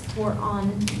space were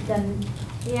on them,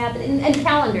 and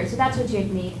calendars, so that's what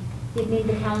you'd need. You'd need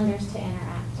the calendars to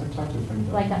interact, I talked to a friend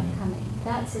about like that. upcoming.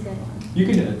 That's a good one. You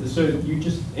can, so you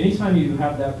just, anytime you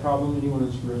have that problem, anyone in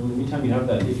this room, anytime you have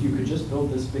that, if you could just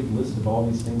build this big list of all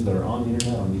these things that are on the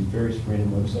internet, on these various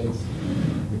random websites,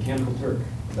 Mechanical Turk,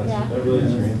 that really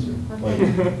is your answer.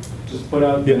 Okay. Like, just put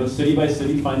out, city by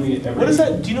city, find me every. What is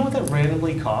that? Do you know what that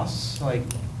randomly costs? Like,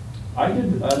 I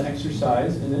did an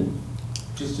exercise in it,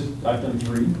 I've done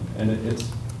 3, and it's,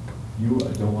 you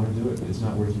don't want to do it, it's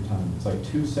not worth your time. It's like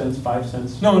 2 cents, 5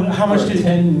 cents. No, how much for a did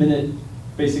 10-minute,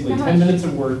 basically How 10 much? minutes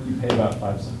of work, you pay about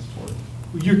 5 cents for it.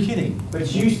 you're kidding.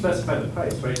 But you specify the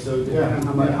price, right? So depending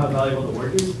on how valuable the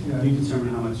work is, you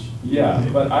determine how much. Yeah,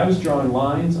 but I was drawing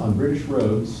lines on British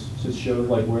roads to show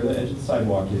like where the edge of the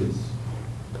sidewalk is.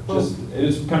 It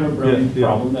is kind of a brilliant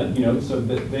problem that, so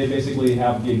that they basically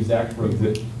have the exact road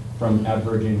width from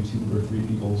averaging 2 or 3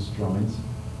 people's drawings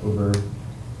over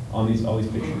on all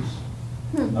these pictures.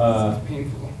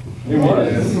 Painful. It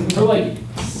was for like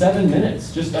 7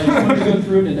 minutes. I just wanted to go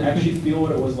through it and actually feel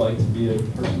what it was like to be a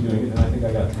person doing it, and I think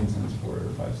I got 10 cents for it or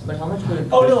 5 cents. But how much would it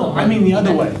Oh, cost? no, I mean the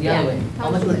other way. The other way.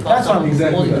 How much would it That's cost? what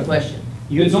I'm Holding the question.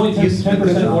 It's only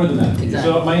 10% more than that.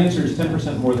 Exactly. So my answer is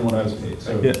 10% more than what I was paid.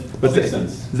 So but 6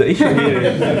 cents. the issue here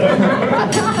is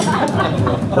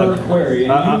Per query,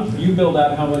 and you build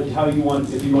out how you want,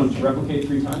 if you want to replicate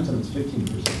 3 times, then it's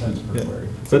 15% per query.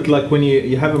 But like when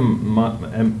you have a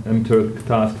mTurk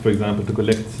task, for example, to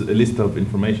collect a list of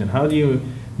information, how do you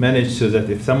manage so that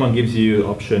if someone gives you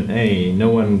option A, no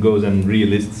one goes and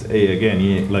relists A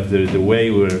again? Like there is a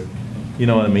way where, you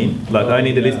know what I mean? Like I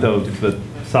need a list of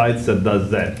sites that does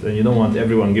that, and you don't want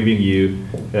everyone giving you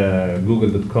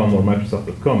google.com or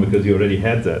microsoft.com because you already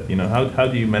had that. How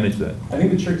do you manage that? I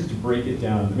think the trick is to break it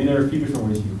down. I mean, there are a few different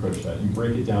ways you approach that. You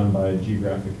break it down by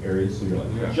geographic areas, so you're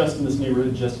like, just in this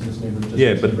neighborhood, just in this neighborhood, just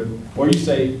in this neighborhood. Or you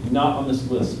say, not on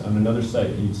this list, on another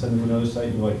site. You send them to another site,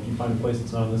 and you're like, if you find a place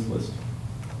that's not on this list,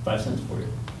 5 cents for you.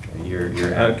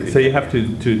 So you have to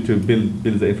build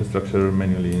the infrastructure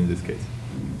manually in this case.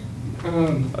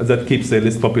 That keeps the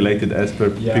list populated as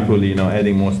per people,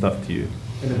 adding more stuff to you.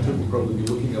 And then Turk will probably be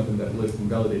looking up in that list and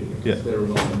validating if it's there or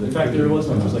not. In fact, there was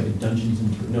one, it was like a Dungeons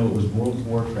and, no, it was World of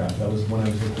Warcraft. That was when I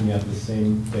was looking at the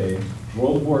same day.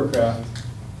 World of Warcraft,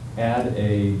 add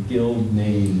a guild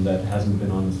name that hasn't been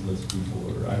on this list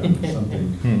before, I don't know,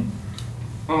 something.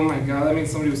 Oh my god, that means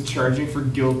somebody was charging for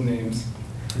guild names.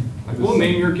 Like, we'll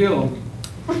name your guild.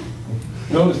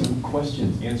 No, it was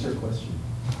questions, answer a question.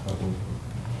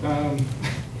 I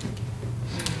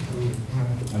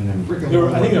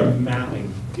think they're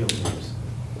mapping guild names.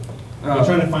 They're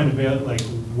trying to find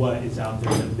what is out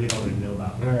there that they don't already know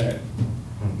about. All right.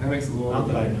 That makes it a little. Not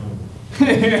that I know.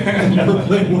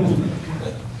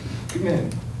 Good man.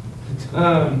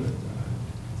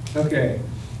 Okay.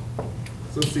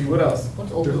 So let's see, what else?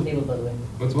 What's Open Table, by the way?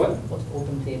 What's what? What's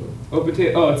Open Table? Open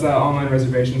Table, oh, it's online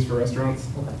reservations for restaurants.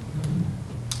 Okay.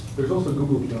 There's also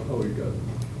Google Calendar. Oh, you got it.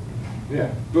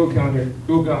 Yeah, Google Calendar.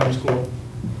 Google Calendar's cool.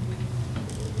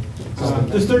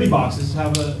 Does 30 boxes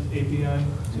have a API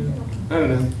too? I don't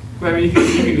know. But I mean, you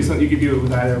can do something, you can do it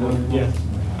with either one. Yeah.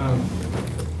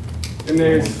 And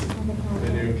there's,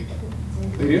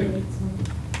 they do?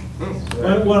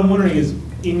 What I'm wondering is,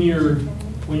 when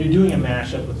you're doing a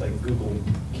mashup with like Google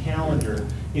Calendar,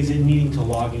 is it needing to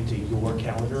log into your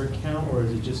calendar account, or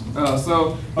is it just? Or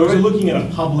is it looking at a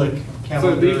public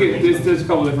calendar? So there's a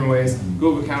couple different ways.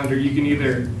 Google Calendar, you can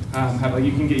either have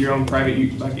you can get your own private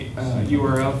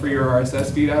URL for your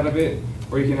RSS feed out of it,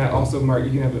 or you can also mark.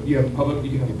 You can have a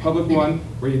public one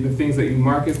where the things that you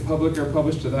mark as public are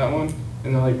published to that one,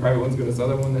 and then all your private ones go to this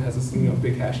other one that has a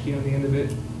big hash key on the end of it.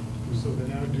 So they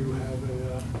now do have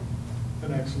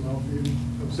an XML feed?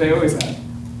 They always have.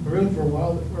 Really, for a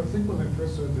while, I think when they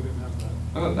first started, they didn't have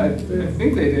that. I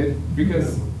think they did,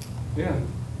 because, yeah,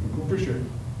 for sure.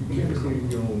 You can't create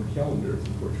your own calendars,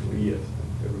 unfortunately, yes.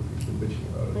 Everybody's been bitching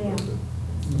about it.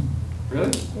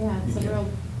 Really? Yeah, it's a real.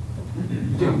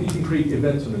 You can create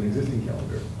events on an existing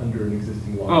calendar, under an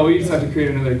existing one. Oh, you just have to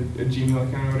create another Gmail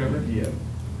account or whatever? Yeah.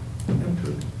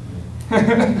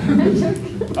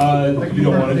 You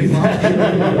don't want to do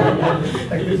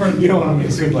that. You don't want to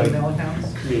make it like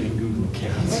creating Google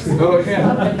accounts. Oh,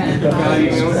 yeah.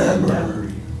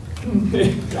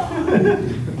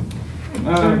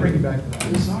 Bring it back to that.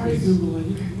 I'm sorry, Google.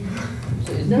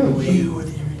 So is there a way?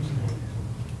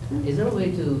 Is there a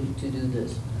way to do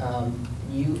this?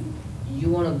 You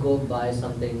want to go buy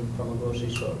something from a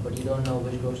grocery store, but you don't know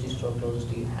which grocery store closest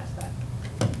to you has that.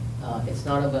 It's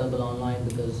not available online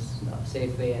because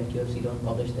Safeway and QFC don't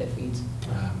publish their feeds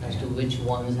as to which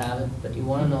ones have it. But you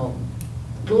want to know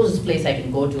closest place I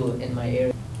can go to in my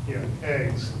area. Yeah,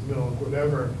 eggs, milk,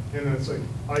 whatever, and it's like,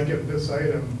 I get this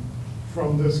item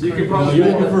from this. You kind could of- probably- You're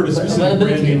looking for a specific brand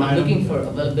Availability, name I'm item. looking for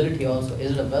availability also.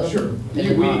 Is it available? Sure. Is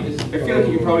it not? I feel like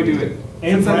you could probably do it.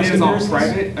 And Since price that is all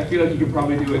comparisons? private, I feel like you could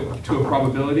probably do it to a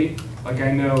probability. Like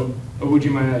I know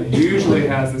Ojimana usually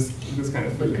has this kind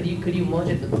of But food. could you merge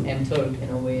it with MTurk in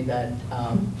a way that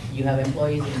you have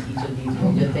employees in each of these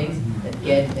major things that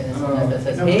get an SMS that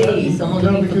says, hey, someone's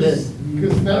looking for this.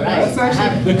 Because All right, That's actually- I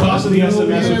have it. The cost of the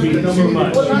SMS would be too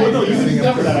much. Well, right. Well, no, you can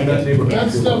cover that, I guess.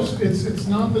 That stuff, it's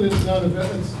not that it's not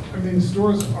available, I mean,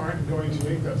 stores aren't going to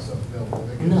make that stuff available.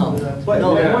 They can No. do that. But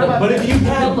no, Yeah. what about- But if you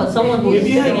had, But someone who's if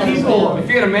you had sitting at people, home. If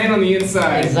you had a man on the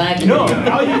inside. Exactly. no,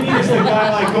 all you need is the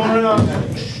guy like going around.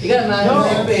 You gotta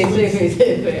manage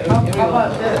Safeway. How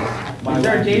about this? Is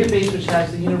there a database which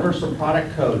has the universal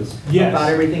product codes Yes.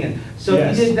 about everything? In? So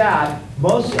Yes. if you did that,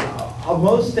 most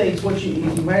states, what you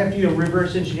might have to do a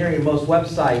reverse engineering in most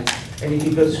websites, and you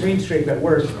can go screen scrape at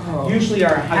worst. Usually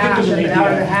our hash, there's an out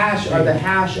of API. the hash, or the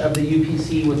hash of the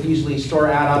UPC with usually store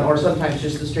add-on, or sometimes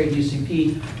just the straight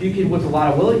UCP. You can, with a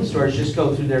lot of willing stores, just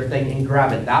go through their thing and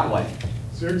grab it that way.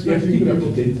 So you're expecting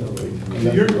people,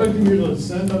 so you're expecting people to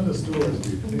send up to stores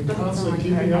and constantly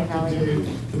keeping up to date.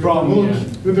 The problem,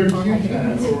 With their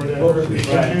QCAD or whatever,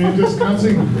 and you're just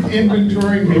constantly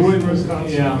inventorying these stores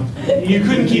constantly. Yeah, you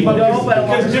couldn't keep up, No, but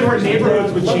because different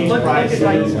neighborhoods would change Look at prices.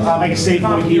 Like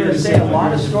Safeway here. say a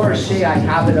lot of stores say I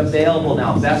have it available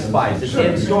now. Best Buys, it's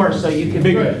in store, so you can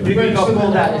go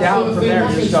pull that down from there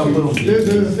and just go boom.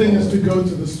 The thing is to go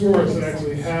to the stores that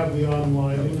actually have the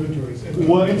online inventories. And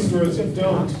what stores that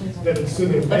don't, that it's to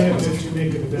their benefit to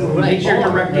make it available. Right. Make sure you're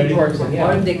directing towards it, Or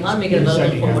yeah. if they can't make it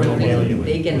available for whatever Mail you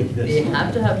reason, they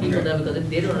have to have people there because if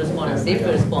they don't respond and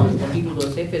Safeway responds, then people go to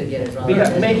Safeway to get it rather Because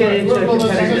than. make it into a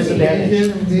competitive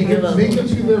disadvantage. Make it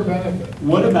to their benefit.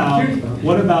 What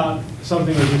about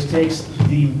something that just takes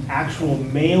the actual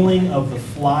mailing of the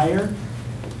flyer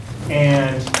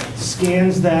and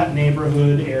scans that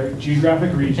neighborhood or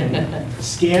geographic region,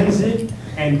 scans it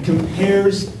and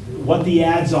compares what the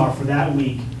ads are for that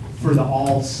week for the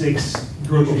all 6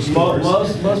 grocery stores.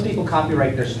 Most people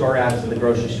copyright their store ads in the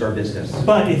grocery store business.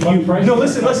 But if you, no,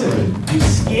 listen, you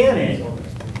scan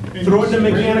it, throw it in a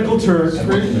mechanical turk,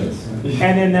 and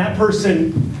then that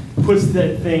person puts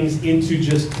the things into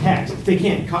just text. If they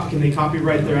can't, can they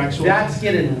copyright their actual? That's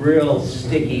getting real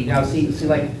sticky. Now, see,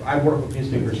 like, I work with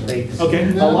newspapers, Okay.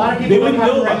 A lot of They people wouldn't know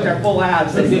copyright about their it. full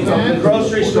ads, and the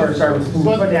grocery stores are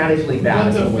fanatically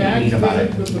bad, But what do you mean about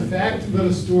it? the fact that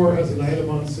a store has an item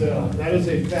on sale, that is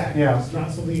a fact. Yeah. It's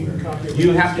not something you can copy.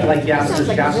 You have to, like, gas, Sounds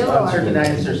like a on Zillow certain argument.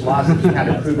 items, there's laws that you have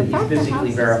to prove that you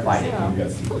physically verified it.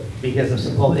 Because of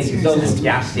some whole thing, those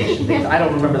gas station things. I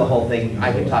don't remember the whole thing.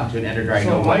 I could talk to an editor I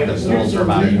know, but of rules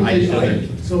about it. I just know that-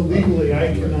 So legally,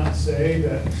 I cannot say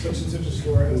that such and such a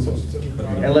store has such and such a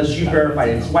product. Unless you verify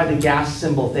it. It's why the gas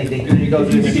symbol thing, you go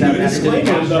do You this. can do a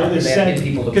disclaimer though, that said,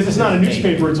 because it's not a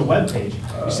newspaper, it's a webpage.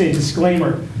 You say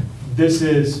disclaimer, this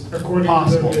is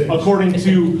possible, according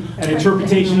to an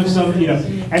interpretation of some,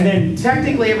 and then.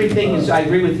 Technically, everything is, I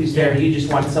agree with you, Sarah, you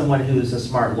just want someone who's a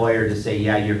smart lawyer to say,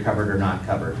 yeah, you're covered or not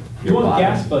covered. You want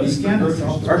gas buddies.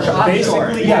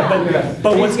 Basically, yeah,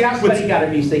 but what's gas buddy gotta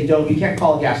be, you can't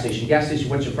call a gas station,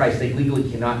 what's your price? They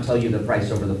legally cannot tell you the price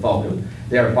over the phone.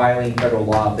 They are violating federal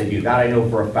law if they do, that I know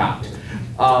for a fact.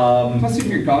 Plus, if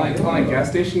you're calling a gas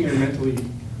station, you're mentally.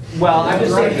 Well, I'm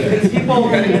just saying, because people,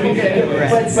 but,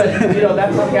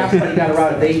 that's how gas money got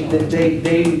around. They,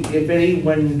 if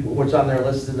anyone was on their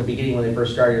list in the beginning when they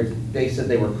first started, they said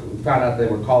found out they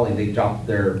were calling, they dropped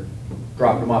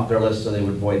them off their list so they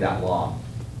would void that law.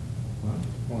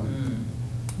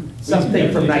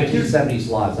 Something from 1970s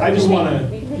laws. I just want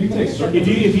to,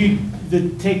 if you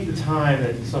take the time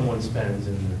that someone spends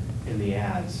in the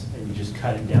ads, and you just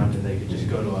cut it down to, they could just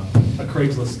go to a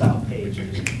Craigslist style page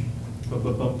and just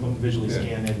visually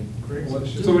scan in.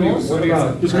 So what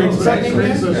about just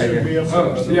Craigslist should be up there.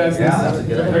 Oh, yeah, that's a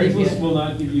good idea. Craigslist will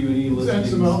not give you any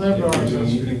listings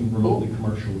if you can remotely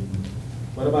commercial.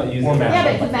 What about using?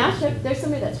 Yeah, but Mashup, there's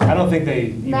somebody that's. I don't think they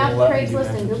even Map, let me do Craigslist,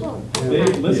 that. and Google. They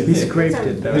listed We it. scraped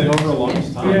it though. Over the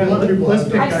longest time.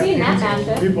 I've seen that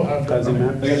Mashup. People have. Does it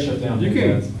matter? They got shut down. You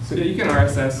can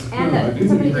RSS. And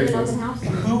somebody did an open house.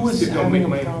 Who was having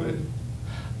a problem?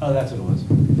 Oh, that's what it was.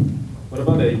 What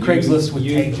about a Craigslist with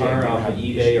used tag car jam off of or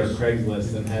eBay or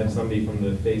Craigslist and have somebody from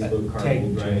the Facebook car Tag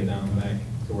will drive it down back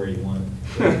to where you want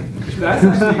it? That's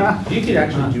actually. You could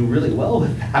actually do really well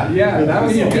with that. Yeah, that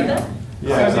was. Yeah,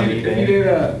 on If you eBay.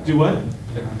 did Do what?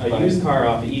 A used car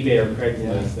off of eBay or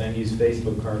Craigslist and use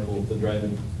Facebook carpool to drive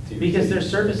it to. Because there's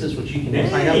services which you can Yeah.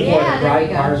 sign up for Yeah, to there drive you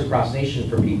go. cars across nation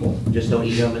for people. Just don't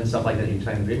eat them and stuff like that, you can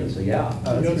sign agreements, so yeah.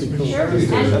 That's pretty cool. Sure.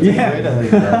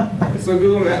 Yeah. So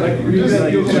Google Maps, like, you Just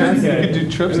like Google Maps. you could do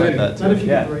trips like that too.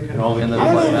 Yeah. And all the I don't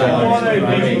know if I want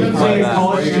to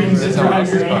college students to drive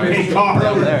your eBay car.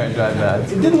 Over there and drive that.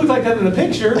 It didn't look like that in the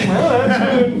picture. Well, that's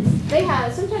good. They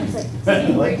have, sometimes like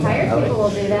retired people will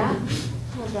do that.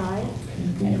 They'll drive.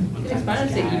 It's fine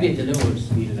to say eBay delivers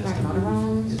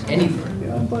Motorhomes. anything.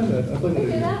 Yeah, I find that, They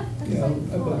do that? That's Yeah, like I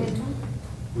cool. find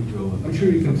income. I'm sure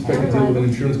you can strike a deal with an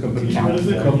insurance company to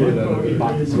cover that. Maybe go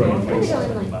Right. in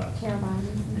like Carolina.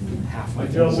 I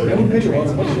feel so. They don't pay you a lot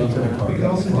of money on that. You can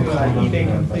also do an eBay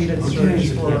completed search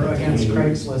for against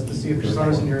Craigslist to see if there's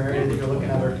cars in your area that you're looking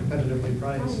at are competitively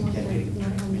priced.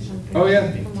 Oh,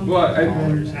 yeah. Well,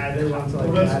 And add it onto like.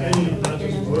 Well, that's any, not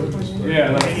just wood.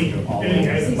 Yeah, like- Any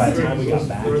item. By the time we got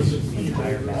back. Versus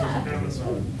eBay versus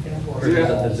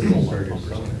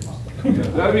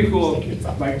Amazon. That'd be cool,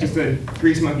 like just a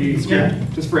grease monkey script,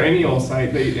 just for any old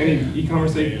site, any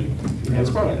e-commerce site has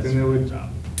product, and they would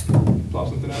plop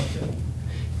something out.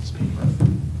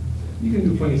 You can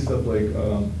do funny stuff like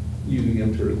using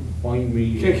Enter, find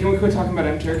me. Okay, can we quit talking about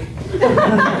MTurk?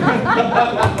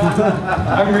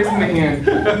 I'm raising my hand.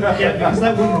 Yeah, because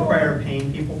that wouldn't require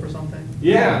paying people for something.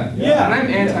 Yeah, and I'm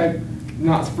anti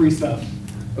not free stuff.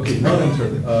 Okay, not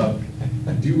Enter.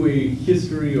 Do a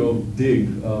history of Dig,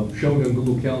 showing on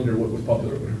Google Calendar what was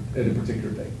popular at a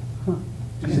particular day.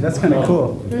 See, that's kind of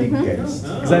cool.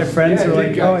 Because I have friends who are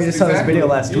like, oh, I just saw this video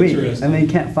last week, and then you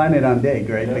can't find it on Dig,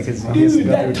 right? Because he has to Dude, go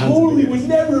through that tons of totally videos. would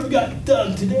never have got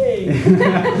dug today.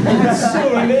 It's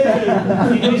so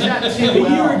lame. You use that too A year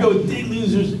well. ago, Dig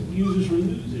users were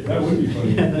losers. That would be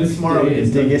funny. That's smart. Dig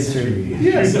is Dig history.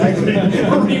 Yeah, exactly.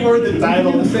 Reword the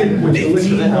title. The same with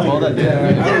election. All that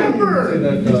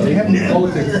data. They have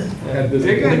politics had this. I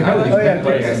like Oh, yeah,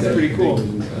 that, that's pretty cool.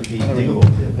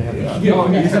 Yeah,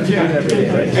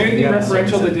 anything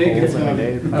referential to Dig is, Oh,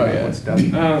 yeah, it's done.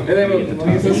 and then we'll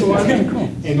use this one. And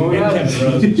Kevin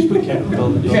Rose. Just put Kevin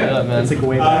Rose. Yeah. It's like a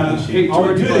way Hey, Are we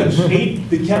George doing Bush.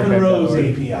 the Kevin Rose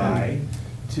API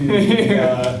to,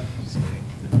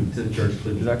 To the George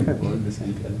Clooney. Is that kind of the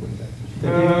same thing? The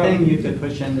new thing you could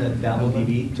push into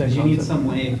DabbleDB, because you need some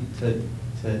way to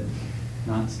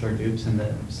not store dupes and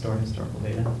to store historical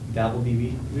data.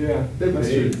 DabbleDB. Yeah, That's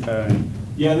true.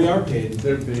 yeah, they are paid.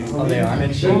 They're big. Oh, they are?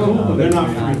 No, they're not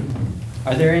free.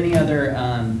 Are there any other,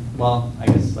 well, I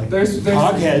guess like. There's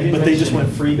Coghead, but they just went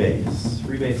Freebase.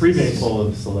 Freebase is full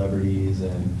of celebrities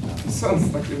and.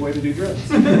 Sounds like the way to do drugs.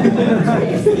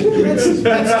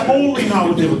 That's totally not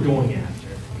what they were going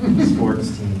after.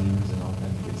 Sports teams and all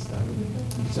kinds of good stuff.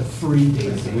 It's a free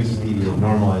data. Wikipedia,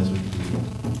 normalized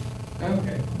Wikipedia.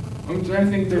 Okay. I'm trying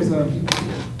to think, there's a,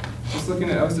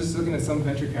 I was just looking at some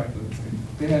venture capitalists.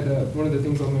 They had, one of the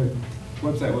things on their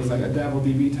website was like a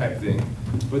DabbleDB type thing,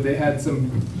 but they had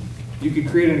some. You could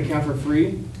create an account for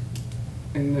free,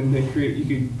 and then you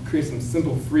could create some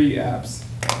simple free apps,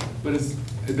 but I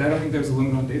don't think there was a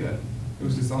limit on data. It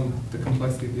was just on the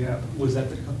complexity of the app. Was that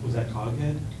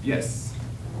Coghead? Yes.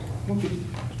 Well, good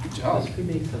job.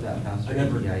 I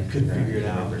never could figure it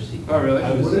out. Oh, really?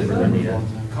 What is that?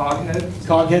 Coghead?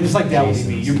 Coghead, it's like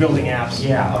DabbleDB, you're building apps.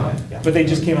 Yeah. But they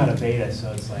just came out of beta,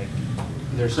 so it's like,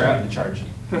 they're starting to charge.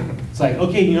 It's like,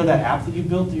 okay, you know that app that you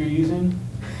built that you're using?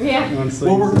 Yeah.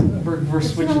 Well, we're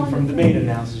switching from the beta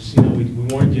now, so just, we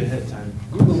warned you ahead of time.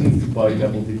 Google needs to buy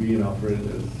DabbleDB and offer it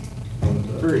as one of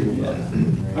the. Free.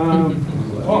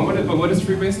 What does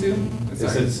Freebase do?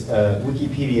 It's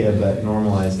Wikipedia, but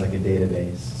normalized like a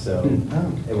database. So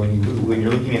when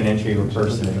you're looking at an entry of a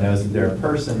person, it knows that they're a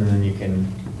person, and then you can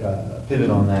pivot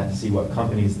on that to see what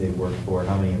companies they work for,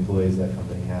 how many employees that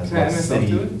company has, Can I what add myself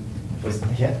city. to it?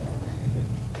 Yeah.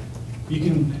 You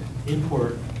can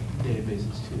import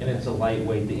databases too. And it's a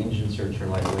lightweight, the engine search are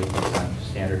lightweight, it's not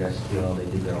standard SQL, they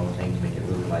did their own thing to make it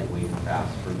really lightweight and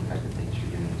fast for the type of things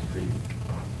you're doing, it's pretty.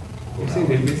 I've seen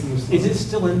databases are still- Is it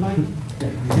still invite?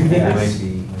 Yeah, it might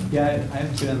be. Yeah, I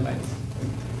have 2 invites.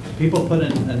 People put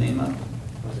in a name up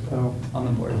on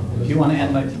the board. If you want to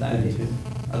invite to that,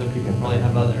 other people probably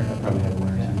have other. Probably have one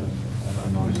or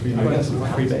two.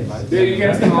 Yeah, you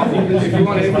guys can all, if you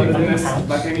want to in this,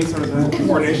 like any sort of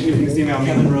coordination, you can just email me.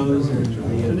 Kevin Rose or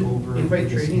invite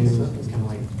training.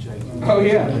 Oh,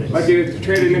 yeah, like you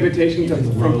trade an invitation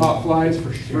from Pop Flies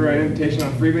for an invitation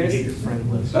on Freebase.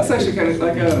 That's actually kind of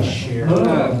like a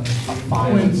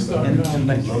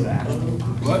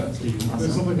what?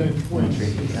 There's something like points.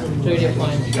 It's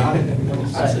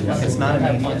not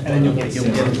immediate, and then you'll get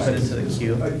put into the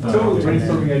queue. Totally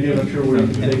brainstorming idea, I'm not sure where you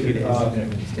can take it.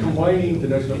 Combining the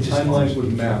notion of timelines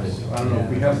with maps. I don't know, if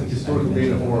we have some historical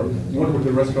data or one with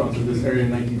the restaurants in this area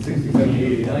in 1960, 70,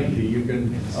 80, 90, you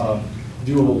can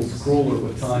do a little scroller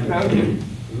with time. That could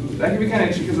be kind of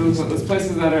interesting because those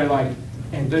places that are like,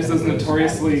 there's those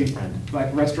notoriously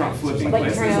like restaurant flipping Like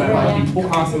places Toronto, that like yeah.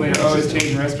 constantly are always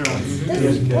changing restaurants.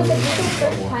 Does the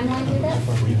timeline do that?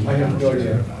 I have no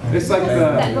idea. It's like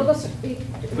That the Google, it's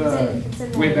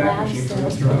in the way back labs, machine for so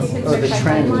restaurants. you can Oh, the search by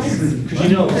trends. timelines. Because you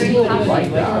know, Or you people copy like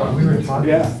it, that. we were talking.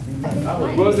 Yeah.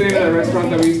 What was the name of that restaurant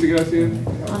that we used to go to?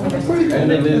 And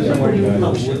they moved somewhere to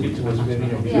flip it towards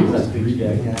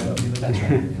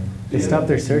They stopped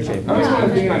their search engine. I always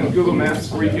wanted a thing on Google Maps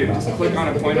where you could just click on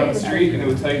a point on the street and it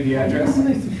would tell you the address,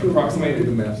 approximated.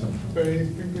 The maps. But I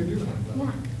think they do.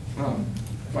 Yeah. Oh,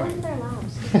 What fine. are their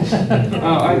labs?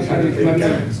 Oh, I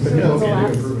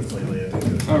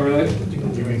Oh, really?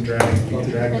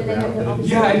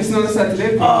 Yeah, I just noticed that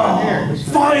today. Oh,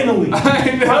 finally!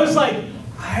 I was like,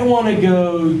 I want to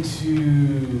go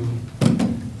to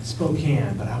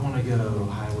Spokane, but I want to go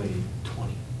Highway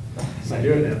 20. It's like,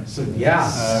 so Yeah.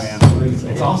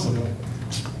 it's awesome.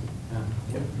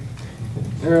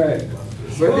 All right.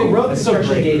 So I think road That's so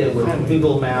construction great. data with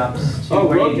Google Maps. to Oh,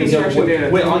 where road you can go- construction data.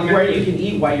 Where you can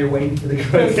eat while you're waiting for the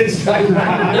road construction.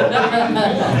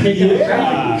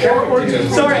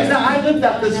 Sorry, no, I lived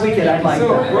that this weekend, I like So,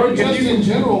 that. road Just construction. in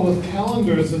general with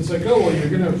calendars, it's like, oh, well, you're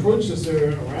gonna approach this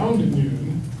area around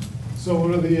noon. So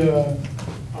what are the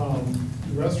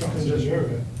restaurants in this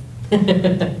area?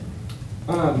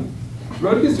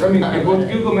 Road construction, I mean, with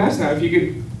Google Maps now, if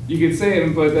you could say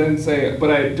it, but then say,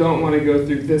 but I don't want to go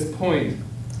through this point.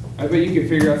 I bet you could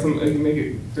figure out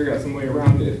figure out some way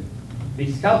around it.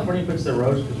 Because California puts their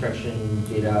road construction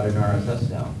data out in RSS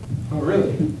now. Oh,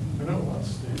 really? I know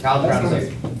lots. Caltrans That's has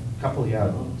a couple,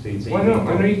 yeah. So you'd say Well,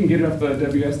 I know you can get it off the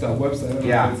WS.website. website. I don't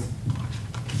Yeah. know if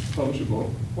it's publishable.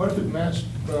 What if it matched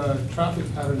traffic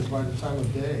patterns by the time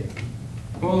of day?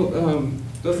 Well,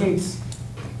 doesn't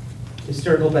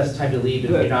Historical best time to leave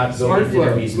if you're not going to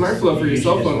interviews. SmartFlow for your You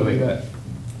cell should phone will just do wait. that.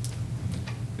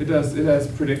 It does. It has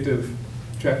predictive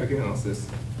traffic analysis.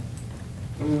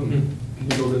 Can you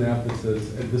build an app that says,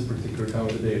 at this particular time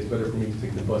of the day, it's better for me to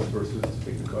take the bus versus to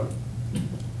take the car?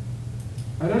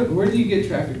 I don't. Where do you get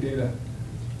traffic data?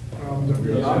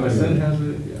 MSN has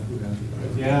it, yeah, who has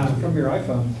it? Yeah. From your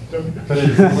iPhone. But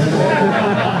it's.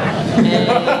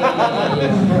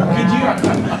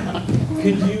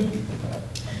 Could you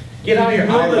Get out of your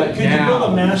eye right Could you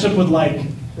build a now. mashup with like,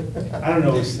 I don't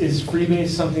know, is Freebase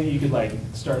something you could like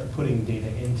start putting data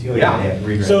into?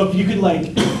 Yeah. So if you could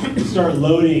like start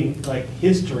loading like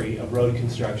history of road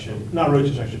construction, not road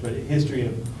construction, but history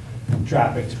of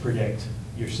traffic to predict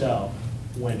yourself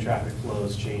when traffic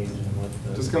flows change and what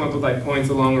the. Just come up with like points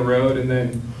along a road, and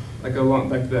then like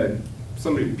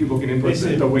people can input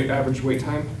Basically- the average wait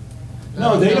time.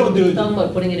 No, they don't do it. You're talking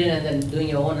about putting it in and then doing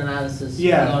your own analysis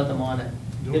Yeah. algorithm on it.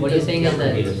 What you're saying is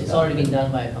that it's already been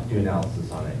done by a company. Do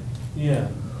analysis on it. Yeah.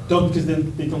 Don't, because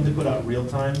then they don't they put out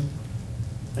real-time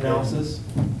analysis?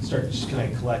 Start just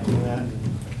kind of collecting that.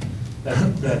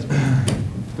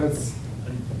 That's,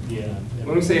 yeah.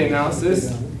 when we say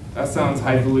analysis, that sounds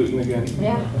highfalutin again.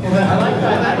 Yeah. I like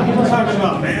that. People talking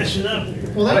about mashing up.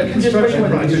 Well, that But just bring construction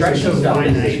with the project is construction so stuff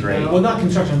is finite. great. Well, not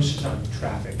construction, just on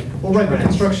traffic. Well, right, but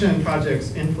construction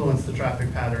projects influence the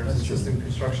traffic patterns, it's just in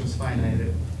construction's finite,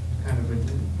 it kind of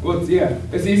would. Well,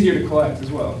 it's easier to collect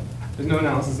as well. There's no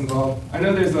analysis involved. I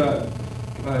know there's a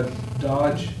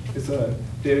Dodge. It's a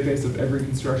database of every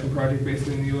construction project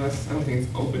basically in the U.S. I don't think it's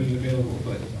open and available,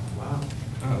 but Wow.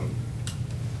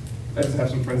 I just have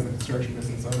some friends in the construction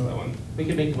business, so I know that one. We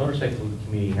can make the motorcycle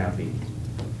community happy.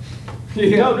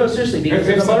 Yeah. No, seriously, because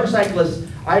as a motorcyclist,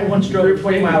 I once drove a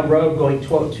 20-mile road going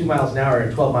 2 miles an hour,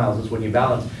 and 12 miles is when you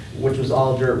balance, which was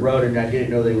all dirt road, and I didn't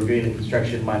know they were doing the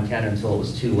construction in Montana until it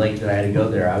was too late that I had to go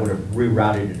there. I would have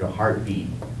rerouted it in a heartbeat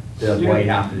to avoid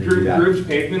having to do that. Grooved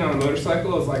pavement on a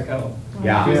motorcycle is like hell.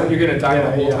 Yeah. It feels like you're gonna die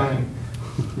the whole time.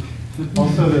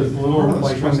 Also, there's little,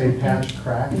 like when they patch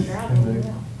cracks in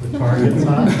the targets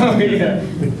on. Oh, yeah.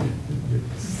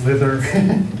 Slither.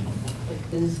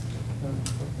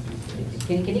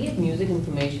 Can you get music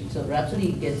information? So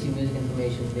Rhapsody gets you music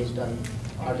information based on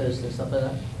artists and stuff like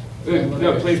that?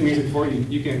 No, it plays music for you.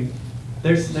 You can.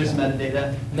 There's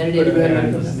metadata.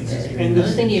 Metadata. And the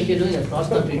other thing, if you're doing a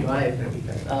cross-country drive,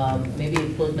 maybe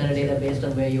it pulls metadata based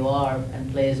on where you are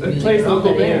and plays It music plays around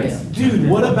local that area. bands. Dude,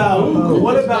 what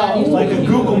about like a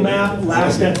Google Map,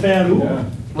 Last FM,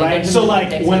 right? So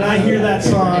like, when I hear that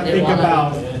song, I think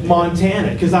about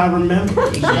Montana, because I remember.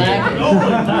 Exactly.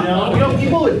 You know,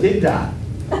 people that did that.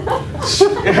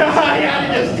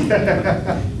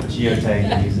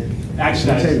 Geotag music.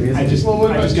 Actually, I just Well, what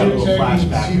got a about little geotagging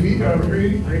flashback.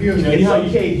 TV, radio You know, stations?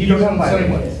 it's okay, you don't have my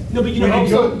No, but you know,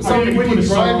 when you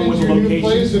drive into a new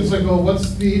place, it's like, well,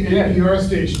 what's the Yeah. NPR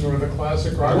station or the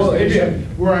classic rock Well, station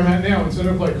where I'm at now, instead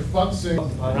of like futzing.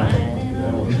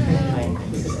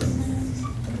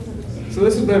 So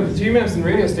this is the G-Maps and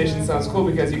radio station sounds cool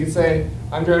because you can say,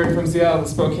 I'm driving from Seattle to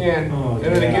Spokane, and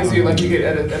then it gives you, like, you get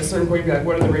at a certain point, you're like,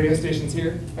 what are the radio stations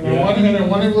here? And I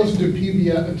want to listen to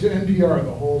to NPR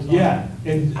the whole time. Yeah,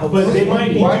 but they might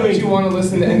be doing. Why would you want to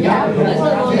listen to NPR?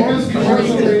 Because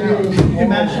commercial radio is.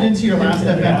 Imagine into your last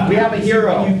FM. We have a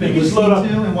hero. You've been You can slow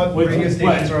listening it up. to and what With- radio what?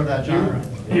 stations are of that genre.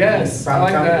 Yes, I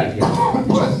like that.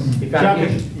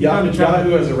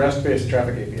 Yahoo has a REST-based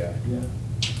traffic API.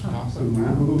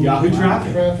 Yahoo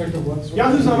Traffic. Traffic of what sort?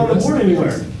 Yahoo's not on the board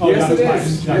anywhere. Oh, Yes, it Yahoo's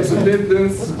is. fine. Yes, it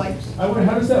is. I wonder,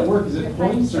 how does that work? Is it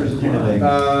points or is it?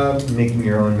 Like making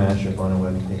your own mashup on a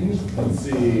web page. Let's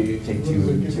see. Take two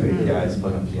APIs,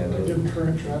 plug them together. Give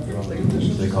current traffic So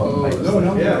conditions. they call it pipes.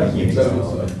 Yeah. Unix and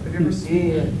all that. Have you ever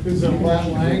seen? Is it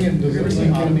flat lying and does Have you ever it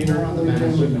seen link in Autometer on the with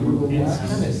Mac? Google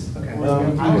Maps? Okay.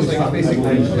 I was like,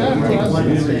 basically.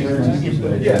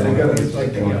 Yeah, they got it.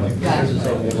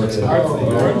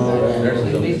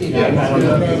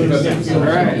 All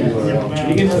right.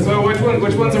 So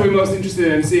which ones are we most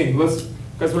interested in seeing?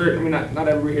 Because we're, I mean, not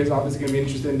everybody here is obviously going to be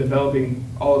interested in developing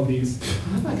all of these.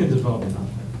 I'm not gonna develop nothing.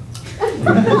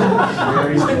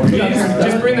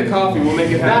 Just bring the coffee, we'll make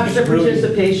it happen. That's the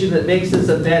participation that makes this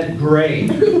event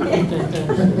great. I ain't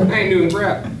doing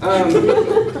crap.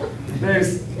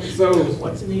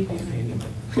 What's an API anyway?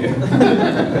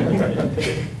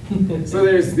 So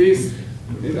there's these,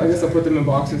 I guess I'll put them in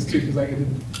boxes too, because I can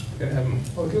have them.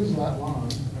 Well, it goes that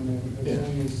long. I mean, as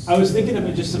long as. I was thinking of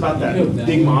it just about that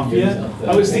Dig Mafia.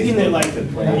 I was thinking that like,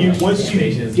 once you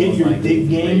get your dig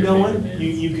game going,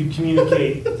 you could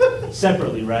communicate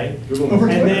separately, right?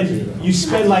 And then you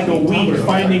spend like a week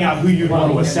finding out who you'd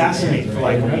want to assassinate for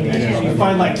like a week. You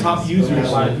find like top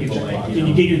users, and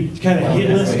you get your kind of hit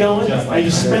list going, and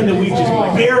you spend the week just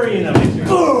burying them. And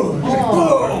boom,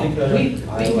 boom.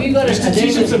 We got Just to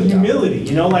teach them some humility,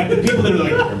 you know, like the people that are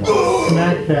like,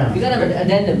 Smack down. We got an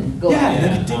addendum, go.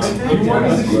 yeah, So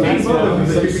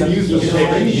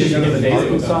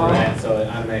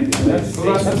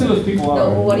that's who those people No,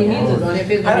 are. what he means is on your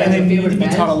Facebook, And they you need have to your be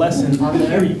favorite taught a bands lesson on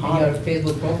there, every in your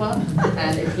Facebook profile,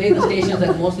 and it plays the stations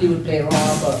that mostly would play rock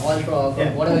or alt rock or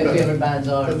whatever your favorite bands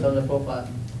are on the profile.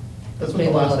 That's what Play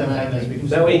the those last FM automatically. is.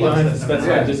 That way you don't have to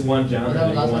specify Yeah. just one Was genre that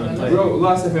that last you want time? to play. Well,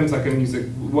 Last FM's like a music,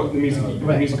 what the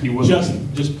music you would. just,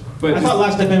 But I thought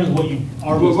Last FM is what you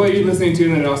are Well, what you're listening listening to,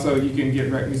 and then also you can get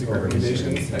music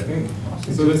recommendations, I think.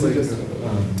 So this is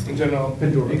just in general.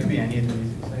 It could be any of the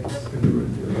music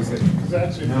sites. Because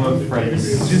actually, No, the friends.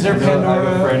 database- Is there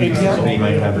Pandora friend API? who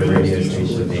might have a radio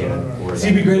station data for See,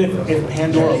 it'd be great if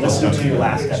Pandora listened to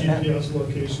Last FM. GPS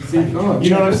location. You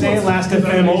know what I'm saying? Last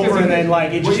FM over and then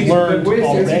like it just learned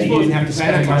already. You didn't have to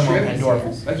spend time on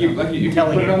Pandora. Like you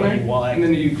Telling put it it on what there, you want. and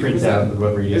then you print put out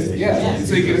what radio it's- station. Yeah,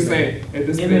 so you can just say, at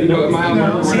this, In the you know, a mile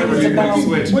marker, No, whatever, it's you about- can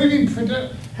switch. What do you mean print out?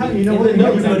 How, you know In what? the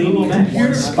notes, everybody needs one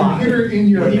Computer, spot. computer in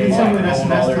your. Where You can send an all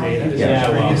SMS their telling you data. to Yeah,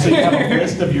 search. well, so you have a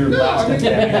list of your last FM, you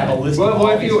have a list of Well, all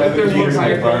if these. you, if there's one Computers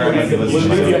higher like Bar, priority, I can listen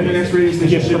give to them the next radio You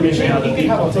station. give permission to other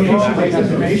people. So you can take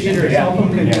information, your cell phone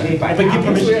can be by. But give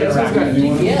permission to interact.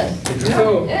 GPS.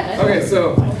 So, Yeah. okay,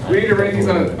 so we need to rate these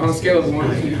on a scale of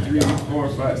 1, 2, 3, 4,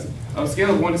 5. On a scale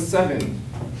of 1 to 7,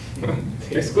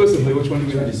 exclusively, which one do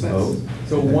we like Just best? vote.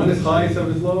 So 1 is high,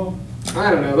 7 is low? I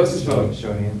don't know, let's just vote.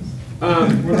 Show hands.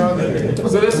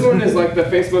 So this one is like the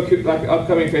Facebook, like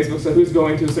upcoming Facebook, so who's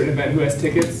going to a certain event, who has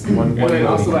tickets, and then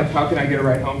also voting. like how can I get a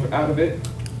ride home out of it?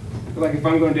 Like if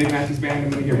I'm going to Dave Matthews Band,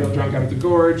 I'm gonna get real drunk out of the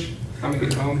gorge, I'm gonna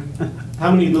get home. How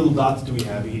many little dots do we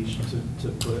have each to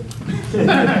put?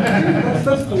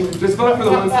 Just vote for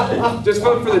the ones, just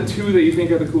vote for the 2 that you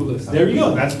think are the coolest. There you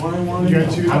go, that's what I wanted. You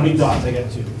got 2 How many dots? I got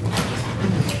 2.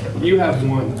 You have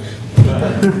 1.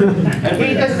 And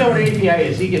he doesn't know what API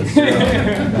is, he gets.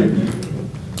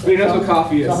 But he knows what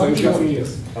coffee is, so he's got some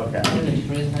use. Okay.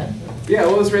 Yeah,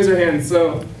 well, let's raise our hands.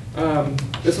 So,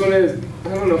 this one is,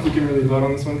 I don't know if we can really vote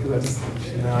on this one, because that's,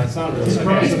 No, it's not really.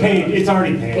 It's paid, it's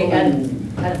already paid. Okay, Adam.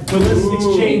 But let's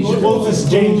exchange, we'll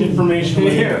exchange information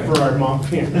later for our mock.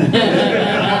 yeah.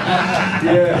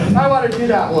 I want to do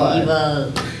that one.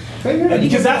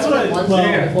 Because that's what,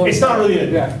 well, it's not really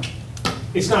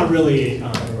it's not really a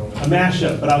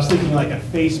mashup, but I was thinking like a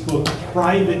Facebook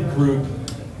private group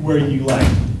where you like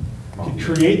could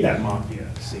create that mafia.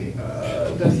 See,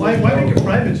 Why make it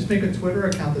private? Just make a Twitter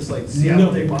account that's like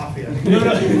Seattle Day Mafia.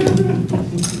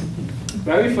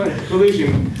 That'd be fun.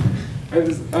 Collusion.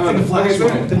 Okay,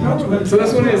 so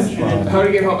this one is how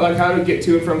to get home, like how to get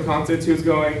to and from concerts, who's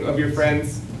going, of your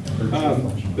friends.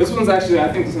 This one's actually, I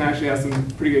think this one actually has some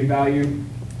pretty good value.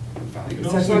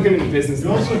 It's actually not getting into business.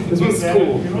 This one's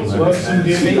cool. You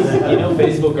know,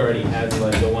 Facebook already has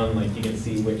like the one, like you can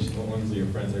see which ones of your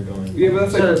friends are going. Yeah,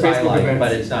 but that's like for Facebook events.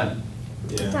 But it's not.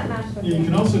 It's not Mashup. You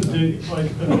can also dig like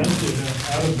event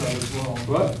data out of that as well.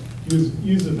 What?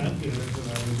 Use event data for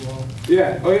that as well.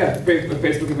 Yeah, oh yeah,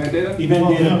 Facebook event data? Event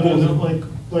Well, data yeah, pulls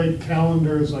but like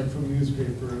calendars, like from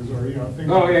newspapers, or things.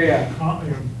 Oh, like yeah.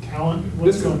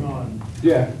 What's going on?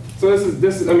 Yeah, so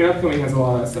this is, I mean, upcoming has a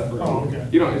lot of that stuff around. Oh, okay.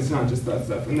 You don't, it's not just that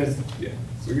stuff, and this, yeah.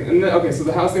 So okay, so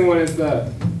the housing one is the,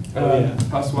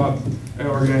 house swap, and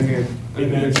organizing it.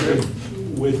 events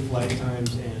with flight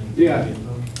times and. Yeah.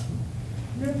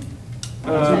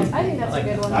 I think that's a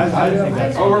good one. I think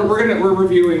that's. Oh, we're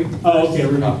reviewing. Oh, okay,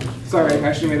 we're Sorry,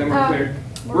 I should have made that more clear.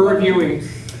 We're reviewing.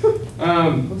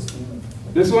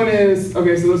 This one is,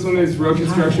 okay, so this one is road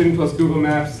construction plus Google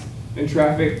Maps and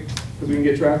traffic, because we can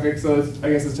get traffic, so I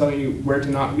guess it's telling you where to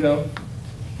not go.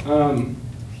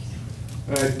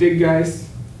 Dig guys,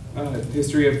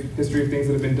 history of things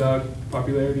that have been dug,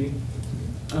 popularity.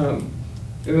 And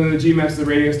then the GMAPs is the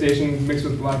radio station mixed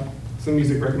with some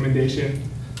music recommendation.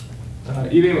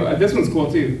 Even this one's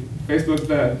cool too.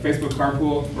 The Facebook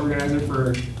carpool organizer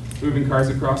for moving cars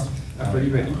across after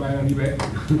you buy it on eBay.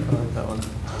 That one.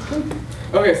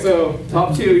 Okay, so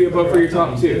top 2, you vote for your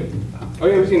top 2. Oh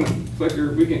yeah, we can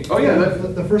Flickr. We can. Oh yeah,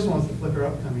 The first one's the Flickr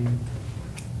upcoming.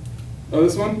 Oh,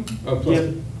 this one. Oh, plus.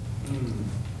 Yep.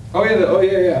 Oh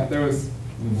yeah. Yeah. There was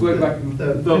Flick like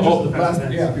The old past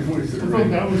last. events. Yeah, before we I thought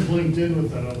that was linked in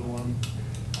with that other one.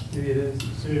 Maybe it is.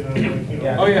 So you have like, you know.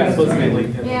 Yeah. Oh yeah. It's supposed to be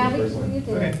linked in Yeah, with the first one. we did.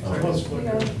 Okay. Plus We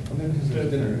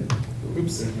Flickr. go.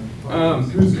 Oops.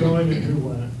 Who's going and who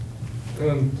went?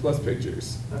 Plus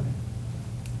pictures.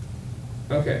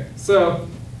 Okay, so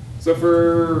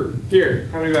for here,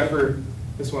 how many got for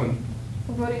this one?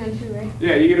 We're voting on 2, right?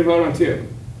 Yeah, you get a vote on 2.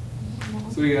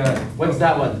 So we got. What's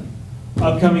that one?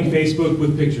 Upcoming Facebook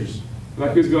with pictures.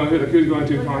 Like who's going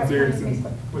to concerts and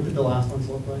What did the last ones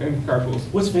look like? carpools.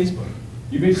 What's Facebook?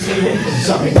 You basically,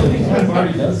 Sorry. it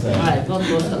already does that. Alright, go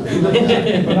close up.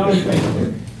 But not on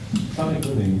Facebook. It's not like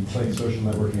living, it's like social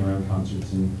networking around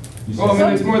concerts and. You Well, I say-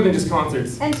 mean, it's more than just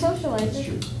concerts. And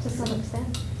socializing to some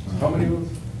extent. How many votes?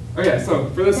 Oh yeah, so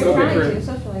for this, They're trying okay, to,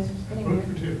 for, socializers getting Vote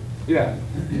for 2. yeah.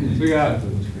 So we got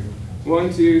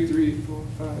 1, 2, 3, 4,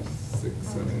 5, 6,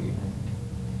 7,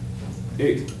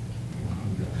 8.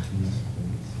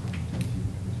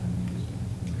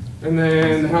 And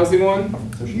then the housing one?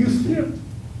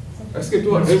 I skipped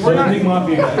one. So We're not, Big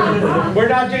Mafia guy. We're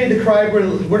not doing the crime,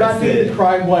 we're not doing the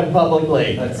crime one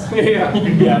publicly. yeah.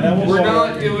 Yeah, that was. We're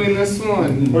not doing this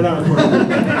one. We're not recording.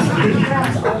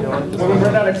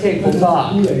 We're not a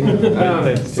tabletop.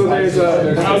 So there's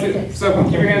the housing, so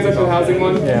keep your hands up for the housing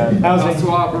one. Yeah. House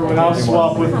swap or whatever. House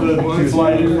swap with the One,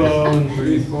 flight two, phone.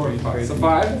 3, 4, 5. So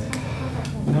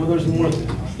 5? No, there's more.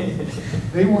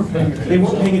 They weren't paying attention. They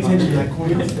weren't paying attention to that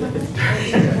corner.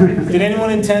 Did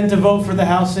anyone intend to vote for the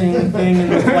housing thing in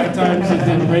the lifetimes that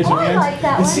didn't raise their Oh, I hands? like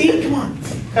that one. See, come on.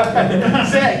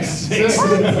 6.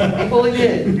 Pulling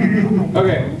in.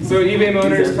 Okay, so eBay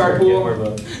owners, carpool.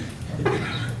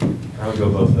 I would go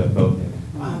both.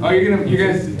 Oh, you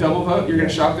guys double vote? You're gonna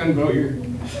shotgun vote your,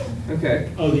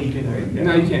 okay. Oh, that you can.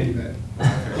 No, you can't do that.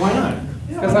 Why not?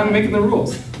 Because I'm making the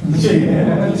rules. 1,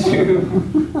 2,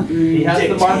 3, He has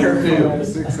the marker too. 5,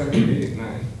 6, 7, 8,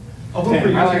 9.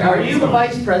 Okay. Are you the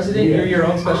vice president? You're your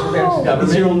own special branch of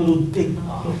It's your government? own little dick.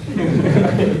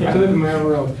 I live in my own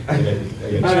world.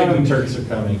 Chicken Turks are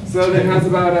coming. So then how's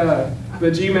about the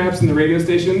G maps and the radio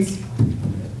stations?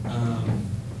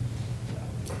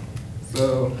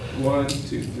 So 1,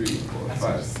 2, 3, 4,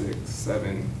 5, 6,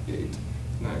 7, 8,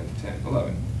 9, 10,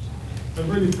 11. I've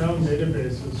already found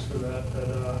databases for that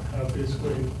have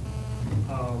basically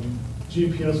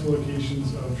GPS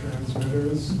locations of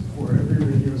transmitters for every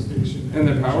radio station. And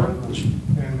their power?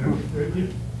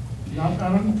 And not, I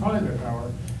don't know, probably their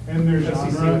power, and their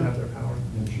FCC genre. would have their power.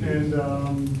 And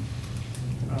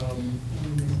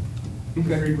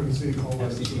frequency call.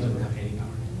 FCC doesn't have any power.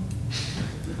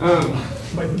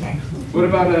 What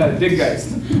about Diggeist?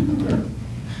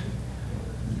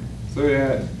 So we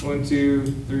had 1, 2,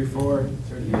 3, 4,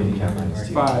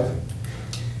 5.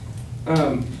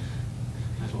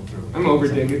 I'm over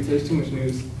Dig. There's too much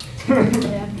news.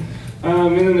 Yeah.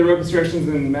 And then the road constructions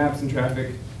and maps and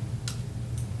traffic.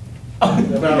 We all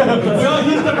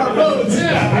used up our votes.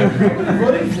 Yeah, I'm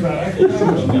voting for that.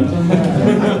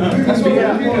 That's what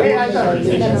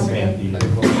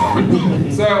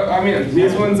So, I mean,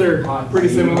 these ones are pretty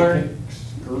similar.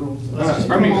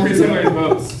 Pretty similar to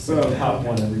votes, so. Top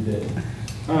one every day.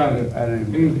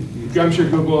 And I'm sure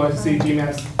Google, I see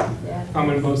GMAPs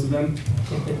common in most of them.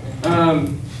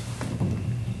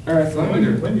 All right, so let me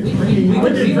do. When you're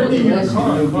bringing your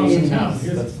car across the town.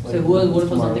 So who has voted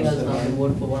for something else now, and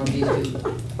vote for one of these two?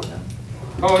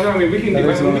 Oh, no, I mean, we can do,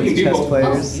 There's one with do chess both.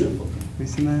 players. Have you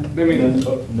seen that? I mean,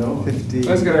 No. 50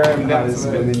 let's get our hottest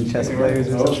women chess players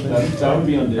or something. That would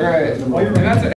be on there. All right, and that's